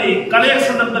ಸಂದರ್ಭದಲ್ಲಿ ಕಲೆಯ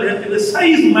ಸಂದರ್ಭದಲ್ಲಿ ಹೇಳ್ತೀವಿ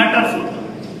ಸೈಜ್ ಮ್ಯಾಟರ್ಸ್ ಅಂತ.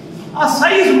 ಆ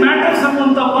ಸೈಜ್ ಮ್ಯಾಟರ್ಸ್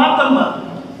ಅನ್ನುವಂತ ಮಾತನ್ನ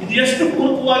ಇದು ಎಷ್ಟು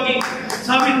ಪೂರ್ವವಾಗಿ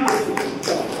ಸಾಬೀತುಪಡಿಸಿದೆ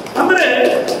ಅಂದ್ರೆ,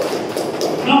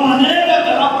 ನಾವು ಅನೇಕ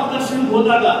ಕಲಾ ಪ್ರದರ್ಶನಕ್ಕೆ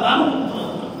ಹೋದಾಗ, ನಾನು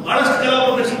ಬಹಳಷ್ಟು ಕಲಾ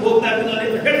ಪ್ರದರ್ಶನಕ್ಕೆ ಹೋಗ್ತಾ ಇರ್ತೀನಿ,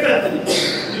 ಅಲ್ಲಿ ಹೇಳ್ತಾ ಇರ್ತೀನಿ,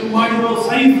 ನೀವು ಮಾಡಿರೋ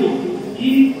ಸೈಜು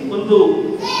ಈ ಒಂದು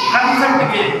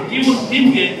ಕಾನ್ಸೆಪ್ಟ್ಗೆ, ಈ ಒಂದು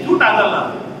ಥೀಮ್ಗೆ ಸೂಟ್ ಆಗಲ್ಲ,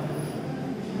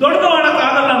 ದೊಡ್ಡದು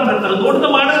ಮಾಡಕ್ಕಾಗಲ್ಲ ಅಂತ ಹೇಳ್ತಾರೆ. ದೊಡ್ಡದು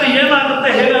ಮಾಡಿದ್ರೆ ಏನಾಗುತ್ತೆ,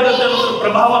 ಹೇಗಾಗುತ್ತೆ ಅನ್ನೋದ್ರ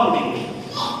ಪ್ರಭಾವ ನೋಡಿ.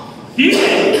 ಹೀಗೆ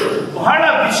ಬಹಳ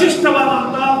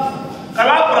ವಿಶಿಷ್ಟವಾದಂತ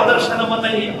ಕಲಾ ಪ್ರದರ್ಶನವನ್ನ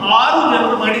ಈ 6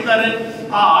 ಜನರು ಮಾಡಿದ್ದಾರೆ.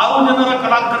 ಆ 6 ಜನರ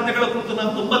ಕಲಾಕೃತಿಗಳ ಕುರಿತು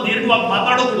ನಾನು ತುಂಬಾ ದೀರ್ಘವಾಗಿ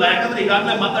ಮಾತಾಡೋದಿಲ್ಲ, ಯಾಕಂದ್ರೆ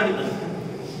ಈಗಾಗಲೇ ಮಾತಾಡಿದ್ದಾರೆ.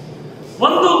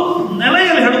 ಒಂದು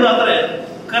ನೆಲೆಯಲ್ಲಿ ಹೇಳುವುದಾದ್ರೆ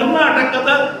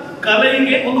ಕರ್ನಾಟಕದ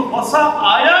ಕಲೆಗೆ ಒಂದು ಹೊಸ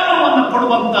ಆಯಾಮವನ್ನು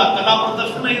ಕೊಡುವಂತಹ ಕಲಾ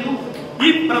ಪ್ರದರ್ಶನ ಇದು.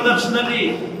 ಈ ಪ್ರದರ್ಶನದಲ್ಲಿ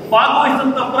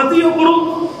ಭಾಗವಹಿಸಿದಂತ ಪ್ರತಿಯೊಬ್ಬರು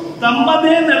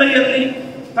ತಮ್ಮದೇ ನೆಲೆಯಲ್ಲಿ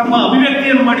ತಮ್ಮ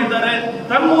ಅಭಿವ್ಯಕ್ತಿಯನ್ನು ಮಾಡಿದ್ದಾರೆ.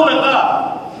 ತನ್ಮೂಲಕ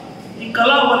ಈ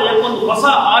ಕಲಾ ವಲಯಕ್ಕೆ ಒಂದು ಹೊಸ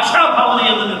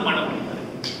ಆಶಾಭಾವನೆಯನ್ನು ನಿರ್ಮಾಣ ಮಾಡಿದ್ದಾರೆ.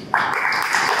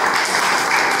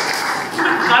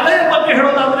 ಕಲೆಯ ಬಗ್ಗೆ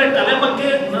ಹೇಳೋದಾದ್ರೆ ಕಲೆ ಬಗ್ಗೆ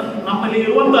ನಮ್ಮಲ್ಲಿ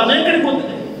ಇರುವಂತಹ ಅನೇಕರಿಗೆ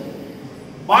ಗೊತ್ತಿದೆ.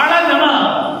 ಬಹಳ ಜನ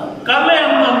ಕಲೆ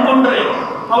ಅಂತ ಅನ್ಕೊಂಡ್ರೆ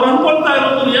ಅವ್ರು ಅನ್ಕೊಳ್ತಾ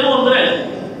ಇರೋದು ಏನು ಅಂದ್ರೆ,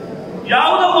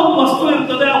 ಯಾವುದೋ ಒಂದು ವಸ್ತು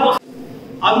ಇರ್ತದೆ, ಆ ವಸ್ತು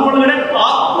ಅದ್ರೊಳಗಡೆ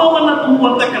ಆತ್ಮವನ್ನ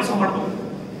ತುಂಬುವಂತ ಕೆಲಸ ಮಾಡಬೇಕು.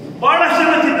 ಬಹಳಷ್ಟು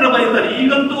ಜನ ಚಿತ್ರ ಬರೀತಾರೆ.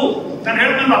 ಈಗಂತೂ ನಾನು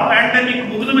ಹೇಳ್ತೇನೆ, ಪ್ಯಾಂಡಮಿಕ್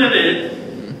ಮುಗಿದ ಮೇಲೆ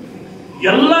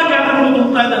ಎಲ್ಲಾ ಗ್ಯಾಲರಿಗಳು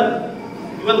ತುಂಬುತ್ತಾ ಇದ್ದಾರೆ.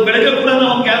 ಇವತ್ತು ಬೆಳಗ್ಗೆ ಕೂಡ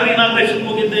ನಾವು ಒಂದು ಗ್ಯಾಲರಿ ಇನಾಗ್ರೇಷನ್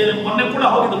ಹೋಗಿದ್ದೆ, ಮೊನ್ನೆ ಕೂಡ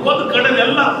ಹೋಗಿದ್ದೆ. ಹೋದ ಕಡೆ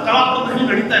ಎಲ್ಲ ಕಲಾ ಪ್ರದರ್ಶನ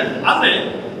ನಡೀತಾ ಇದೆ. ಆದ್ರೆ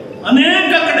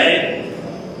ಅನೇಕ ಕಡೆ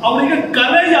ಅವರಿಗೆ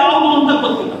ಕಲೆ ಯಾವುದು ಅಂತ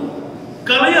ಗೊತ್ತಿಲ್ಲ,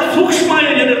 ಕಲೆಯ ಸೂಕ್ಷ್ಮ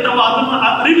ಏನಿರ್ತಾವ ಅದನ್ನ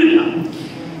ಅರಿವಿಲ್ಲ.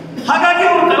 ಹಾಗಾಗಿ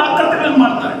ಅವರು ಕಲಾಕೃತಿಗಳನ್ನು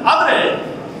ಮಾಡ್ತಾರೆ. ಆದ್ರೆ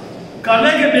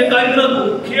ಕಲೆಗೆ ಬೇಕಾಗಿರೋದು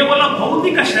ಕೇವಲ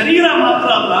ಭೌತಿಕ ಶರೀರ ಮಾತ್ರ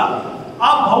ಅಲ್ಲ, ಆ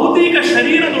ಭೌತಿಕ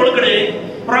ಶರೀರದೊಳಗಡೆ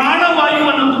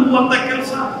ಪ್ರಾಣವಾಯುವನ್ನು ತುಂಬುವಂತ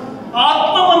ಕೆಲಸ,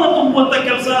 ಆತ್ಮವನ್ನು ತುಂಬುವಂತ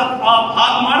ಕೆಲಸ.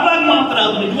 ಹಾಗೆ ಮಾಡಿದಾಗ ಮಾತ್ರ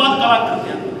ಅದು ನಿಜವಾದ ಕಲಾಕೃತಿ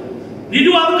ಆಗ್ತದೆ.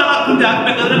 ನಿಜವಾದ ಕಲಾಕೃತಿ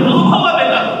ಆಗ್ಬೇಕಾದ್ರೆ ಅನುಭವ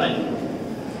ಬೇಕಾಗುತ್ತೆ.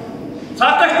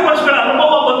 ಸಾಕಷ್ಟು ವರ್ಷಗಳ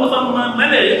ಅನುಭವ ಬಂದ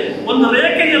ಮೇಲೆ ಒಂದು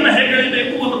ರೇಖೆಯನ್ನು ಹೇಗೆ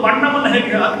ಎಳಿಬೇಕು, ಒಂದು ಬಣ್ಣವನ್ನು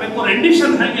ಹೇಗೆ ಹಾಕಬೇಕು,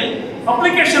 ರೆಂಡಿಷನ್ ಹೇಗೆ,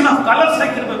 ಅಪ್ಲಿಕೇಶನ್ ಆಫ್ ಕಲರ್ಸ್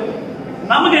ಹೇಗಿರ್ಬೇಕು.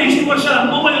 ನಮಗೆ ಇಷ್ಟು ವರ್ಷ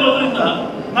ಅನುಭವ ಇರೋದ್ರಿಂದ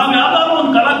ನಾವು ಯಾವ್ದಾದ್ರು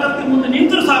ಒಂದು ಕಲಾಕೃತಿ ಮುಂದೆ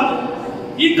ನಿಂತರೂ ಸಾಕು,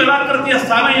 ಈ ಕಲಾಕೃತಿಯ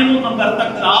ಸ್ಥಾನ ಏನು ನಮ್ಗೆ ಅರ್ಥ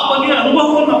ಆಗ್ತದೆ. ಆ ಬಗ್ಗೆ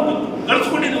ಅನುಭವವನ್ನು ನಾವು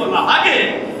ಗಳಿಸ್ಕೊಂಡಿದ್ದೀವಲ್ಲ, ಹಾಗೆ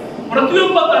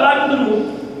ಪ್ರತಿಯೊಬ್ಬ ಕಲಾವಿದರು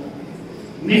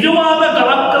ನಿಜವಾದ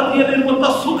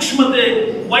ಕಲಾಕೃತಿಯಲ್ಲಿರುವಂತಹ ಸೂಕ್ಷ್ಮತೆ,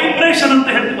 ವೈಬ್ರೇಷನ್ ಅಂತ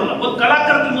ಹೇಳ್ತೀವಲ್ಲ, ಒಂದು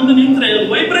ಕಲಾಕೃತಿ ಮುಂದೆ ನಿಂತರೆ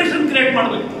ವೈಬ್ರೇಷನ್ ಕ್ರಿಯೇಟ್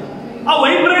ಮಾಡಬೇಕು. ಆ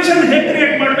ವೈಬ್ರೇಷನ್ ಹೇಗೆ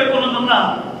ಕ್ರಿಯೇಟ್ ಮಾಡಬೇಕು ಅನ್ನೋದನ್ನ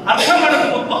ಅರ್ಥ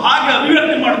ಮಾಡಬೇಕು, ಹಾಗೆ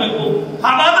ಅಭಿವ್ಯಕ್ತಿ ಮಾಡಬೇಕು.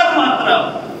 ಹಾಗಾದಾಗ ಮಾತ್ರ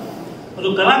ಅದು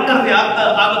ಕಲಾಕೃತಿ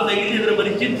ಆಗುತ್ತೆ. ಇಲ್ಲಿದ್ರೆ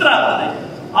ಬರೀ ಚಿತ್ರ ಆಗ್ತದೆ.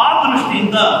 ಆ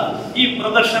ದೃಷ್ಟಿಯಿಂದ ಈ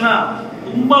ಪ್ರದರ್ಶನ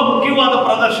ತುಂಬಾ ಮುಖ್ಯವಾದ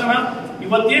ಪ್ರದರ್ಶನ.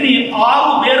 ಇವತ್ತೇನು ಈ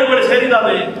 6 ಬೇರುಗಳು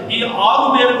ಸೇರಿದಾವೆ, ಈ 6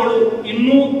 ಬೇರುಗಳು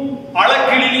ಇನ್ನೂ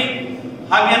ಆಳಕ್ಕಿಳಿಲಿ,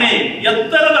 ಹಾಗೇನೆ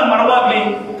ಎತ್ತರದ ಮರವಾಗ್ಲಿ,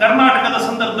 ಕರ್ನಾಟಕದ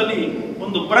ಸಂದರ್ಭದಲ್ಲಿ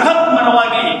ಒಂದು ಬೃಹತ್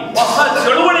ಮರವಾಗಿ ಹೊಸ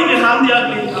ಚಳುವಳಿಗೆ ನಾಂದಿ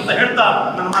ಆಗ್ಲಿ ಅಂತ ಹೇಳ್ತಾ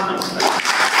ನನ್ನ ಮಾತು ಮುಗಿಸ್ತೇನೆ.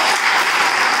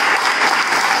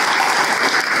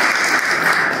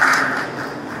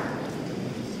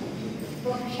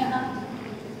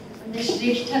 ಒಂದು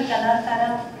ಶ್ರೇಷ್ಠ ಕಲಾಕಾರ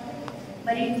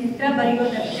ಬರೀ ಚಿತ್ರ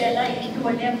ಬರೆಯೋದಷ್ಟೇ ಅಲ್ಲ, ಇಷ್ಟು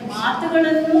ಒಳ್ಳೆಯ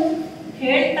ಮಾತುಗಳನ್ನು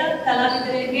ಹೇಳ್ತಾ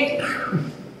ಕಲಾವಿದರಿಗೆ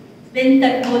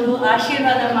ಬೆಂತಟ್ಬೋದು,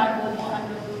 ಆಶೀರ್ವಾದ ಮಾಡ್ಬೋದು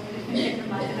ಅನ್ನೋದು ಕೃಷ್ಣ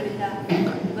ಮಾತುಗಳಿಂದ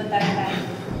ಗೊತ್ತಾಗ್ತಾ ಇದೆ.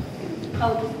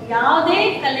 ಹೌದು, ಯಾವುದೇ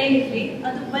ಕಲೆ ಇರಲಿ,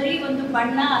 ಅದು ಬರೀ ಒಂದು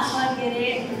ಬಣ್ಣ ಅಥವಾ ಗೆರೆ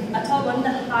ಅಥವಾ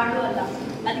ಒಂದು ಹಾಡು ಅಲ್ಲ.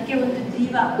 ಅದಕ್ಕೆ ಒಂದು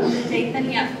ಜೀವ, ಒಂದು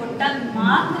ಚೈತನ್ಯ ಕೊಟ್ಟಾಗ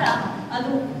ಮಾತ್ರ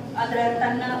ಅದು ಅದರ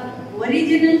ತನ್ನ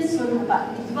ಒರಿಜಿನಲ್ ಸ್ವರೂಪ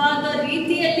ನಿಜವಾದ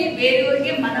ರೀತಿಯಲ್ಲಿ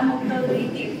ಬೇರೆಯವರಿಗೆ ಮನ ಮುಟ್ಟೋ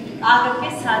ರೀತಿ ಆಗಕ್ಕೆ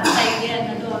ಸಾಧ್ಯ ಇದೆ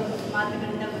ಅನ್ನೋದು ಅವ್ರ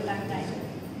ಮಾತುಗಳಿಂದ ಗೊತ್ತಾಗ್ತಾ ಇದೆ.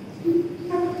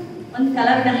 ಒಂದು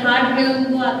ಕಲಾವಿದ ಹಾಡು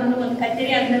ಹೇಳೋದು, ಅದನ್ನು ಒಂದು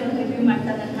ಕಚೇರಿ ಆದ್ಮೇಲೆ ಒಂದು ರಿವ್ಯೂ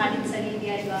ಮಾಡ್ತಾರೆ, ನನ್ನ ಹಾಡಿನ ಸರಿ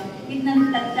ಇದೆಯಾ ಇಲ್ವಾ, ಇದು ನನ್ಗೆ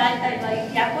ಟಚ್ ಆಯ್ತಾ ಇಲ್ವಾ,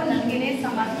 ಇದು ಯಾಕೋ ನನಗೇನೆ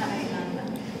ಸಮಾಧಾನ ಇಲ್ಲ ಅಂತ.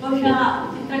 ಬಹುಶಃ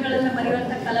ಚಿತ್ರಗಳನ್ನು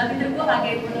ಬರೆಯುವಂಥ ಕಲಾವಿದರಿಗೂ ಹಾಗೆ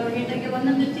ಇರ್ಬೋದು. ಅವ್ರು ಹೇಳಿದಾಗೆ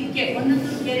ಒಂದೊಂದು ಚಿಕ್ಕೆ,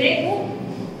 ಒಂದೊಂದು ಗೆರೆಗೂ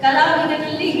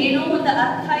ಕಲಾವಿದರಲ್ಲಿ ಏನೋ ಒಂದು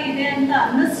ಅರ್ಥ ಇದೆ ಅಂತ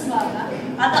ಅನ್ನಿಸುವಾಗ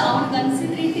ಅದು ಅವನಿಗೆ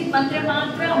ಅನಿಸಿದ ರೀತಿ ಬಂದ್ರೆ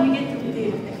ಮಾತ್ರ ಅವನಿಗೆ ತೃಪ್ತಿ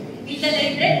ಇರುತ್ತೆ. ಇಲ್ಲದೇ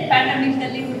ಇದ್ರೆ ಪ್ಯಾಂಡಮಿಕ್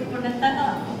ಅಲ್ಲಿ ಹುಟ್ಟುಕೊಂಡಂತಹ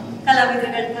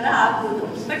ಕಲಾವಿದಗಳ ತರ ಆಗ್ಬೋದು.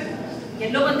 ಬಟ್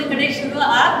ಎಲ್ಲೋ ಒಂದು ಕಡೆ ಶುರು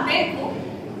ಆಗ್ಬೇಕು.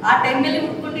 ಆ ಟೈಮಲ್ಲಿ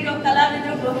ಹುಟ್ಕೊಂಡಿರೋ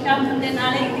ಕಲಾವಿದರು ಬಹುಶಃ ಮುಂದೆ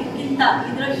ನಾಳೆ ಇದಕ್ಕಿಂತ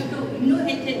ಇದರಷ್ಟು ಇನ್ನೂ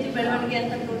ಹೆಚ್ಚೆಚ್ಚು ಬೆಳವಣಿಗೆ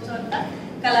ಅಂತ ತೋರಿಸುವಂತ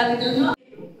ಕಲಾವಿದರು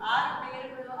 6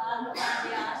 ಬೇರುಗಳು 6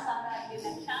 ಸಾವಿರ ಆಗಿ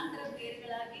ಲಕ್ಷಾಂತರ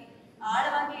ಬೇರುಗಳಾಗಿ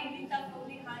ಆಳವಾಗಿ ಇಳಿತಾ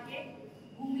ಹೋಗಿ, ಹಾಗೆ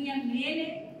ಭೂಮಿಯ ಮೇಲೆ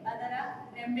ಅದರ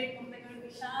ರೆಂಬೆ ಕೊಂಬೆಗಳು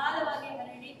ವಿಶಾಲವಾಗಿ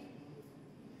ಹರಡಿ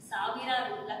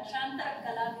ಸಾವಿರಾರು ಲಕ್ಷಾಂತರ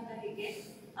ಕಲಾವಿದರಿಗೆ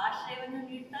ಆಶ್ರಯವನ್ನು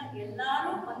ನೀಡ್ತಾ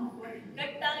ಎಲ್ಲರೂ ಒಂದು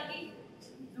ಒಗ್ಗಟ್ಟಾಗಿ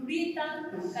ದುಡಿತಾ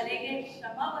ಕಲೆಗೆ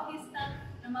ಶ್ರಮ ವಹಿಸ್ತಾ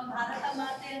ನಮ್ಮ ಭಾರತ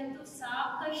ಮಾತೆ ಅಂತೂ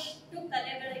ಸಾಕಷ್ಟು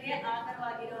ಕಲೆಗಳಿಗೆ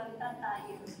ಆಗರವಾಗಿರುವಂತ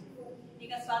ತಾಯಿ.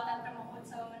 ಈಗ ಸ್ವಾತಂತ್ರ್ಯ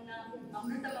ಮಹೋತ್ಸವವನ್ನ,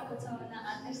 ಅಮೃತ ಮಹೋತ್ಸವವನ್ನ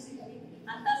ಆಚರಿಸಿದ್ವಿ.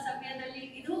 ಅಂತ ಸಮಯದಲ್ಲಿ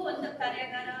ಇದು ಒಂದು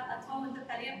ಕಾರ್ಯಾಗಾರ ಅಥವಾ ಒಂದು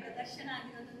ಕಲೆಯ ಪ್ರದರ್ಶನ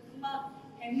ಆಗಿರೋದು ತುಂಬಾ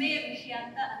ಹೆಮ್ಮೆಯ ವಿಷಯ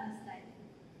ಅಂತ ಅನ್ನಿಸ್ತಾ ಇದೆ.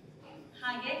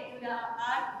 ಹಾಗೆ ಇವರ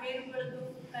ಆರ್ಟ್ ಬೇರುಗಳದ್ದು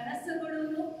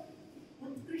ಕನಸುಗಳನ್ನು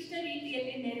ಉತ್ಕೃಷ್ಟ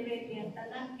ರೀತಿಯಲ್ಲಿ ನೆರವೇರಲಿ ಅಂತ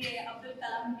ನನಗೆ ಅಬ್ದುಲ್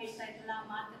ಕಲಾಂ ಹೇಳ್ತಾ ಇದ್ರಲ್ಲ, ಆ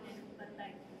ಮಾತು ನೆನಪು ಬರ್ತಾ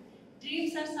ಇತ್ತು.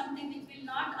 Dreams R something which will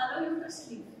not allow you to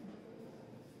sleep.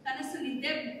 ಕನಸು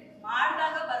ನಿದ್ದೆ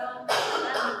ಮಾಡಿದಾಗ ಬರುವಂತ,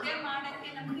 ನಿದ್ದೆ ಮಾಡಕ್ಕೆ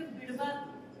ನಮಗೆ ಬಿಡಬಾರ್ದು,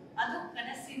 ಅದು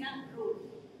ಕನಸಿನ ರೂಲ್.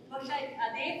 ಬಹುಶಃ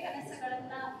ಅದೇ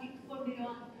ಕನಸುಗಳನ್ನ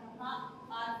ಇಟ್ಕೊಂಡಿರುವಂತಹ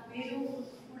ArtBeru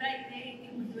ಕೂಡ ಇದೇ ರೀತಿ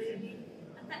ಮುಂದುವರಿಲಿ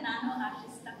ಅಂತ ನಾನು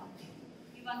ಆಶಿಸ್ತಾ ಹೋಗ್ತೀನಿ.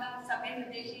 ಇವಾಗ ಸಭೆ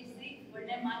ಉದ್ದೇಶಿಸಿ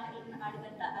ಒಳ್ಳೆ ಮಾತುಗಳನ್ನು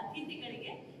ಆಡಿದಂತ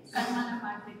ಅತಿಥಿಗಳಿಗೆ ಸನ್ಮಾನ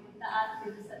ಮಾಡಬೇಕು ಅಂತ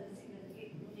ArtBeru ಸದಸ್ಯರಿಗೆ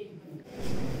ಹೇಳ್ತೀನಿ.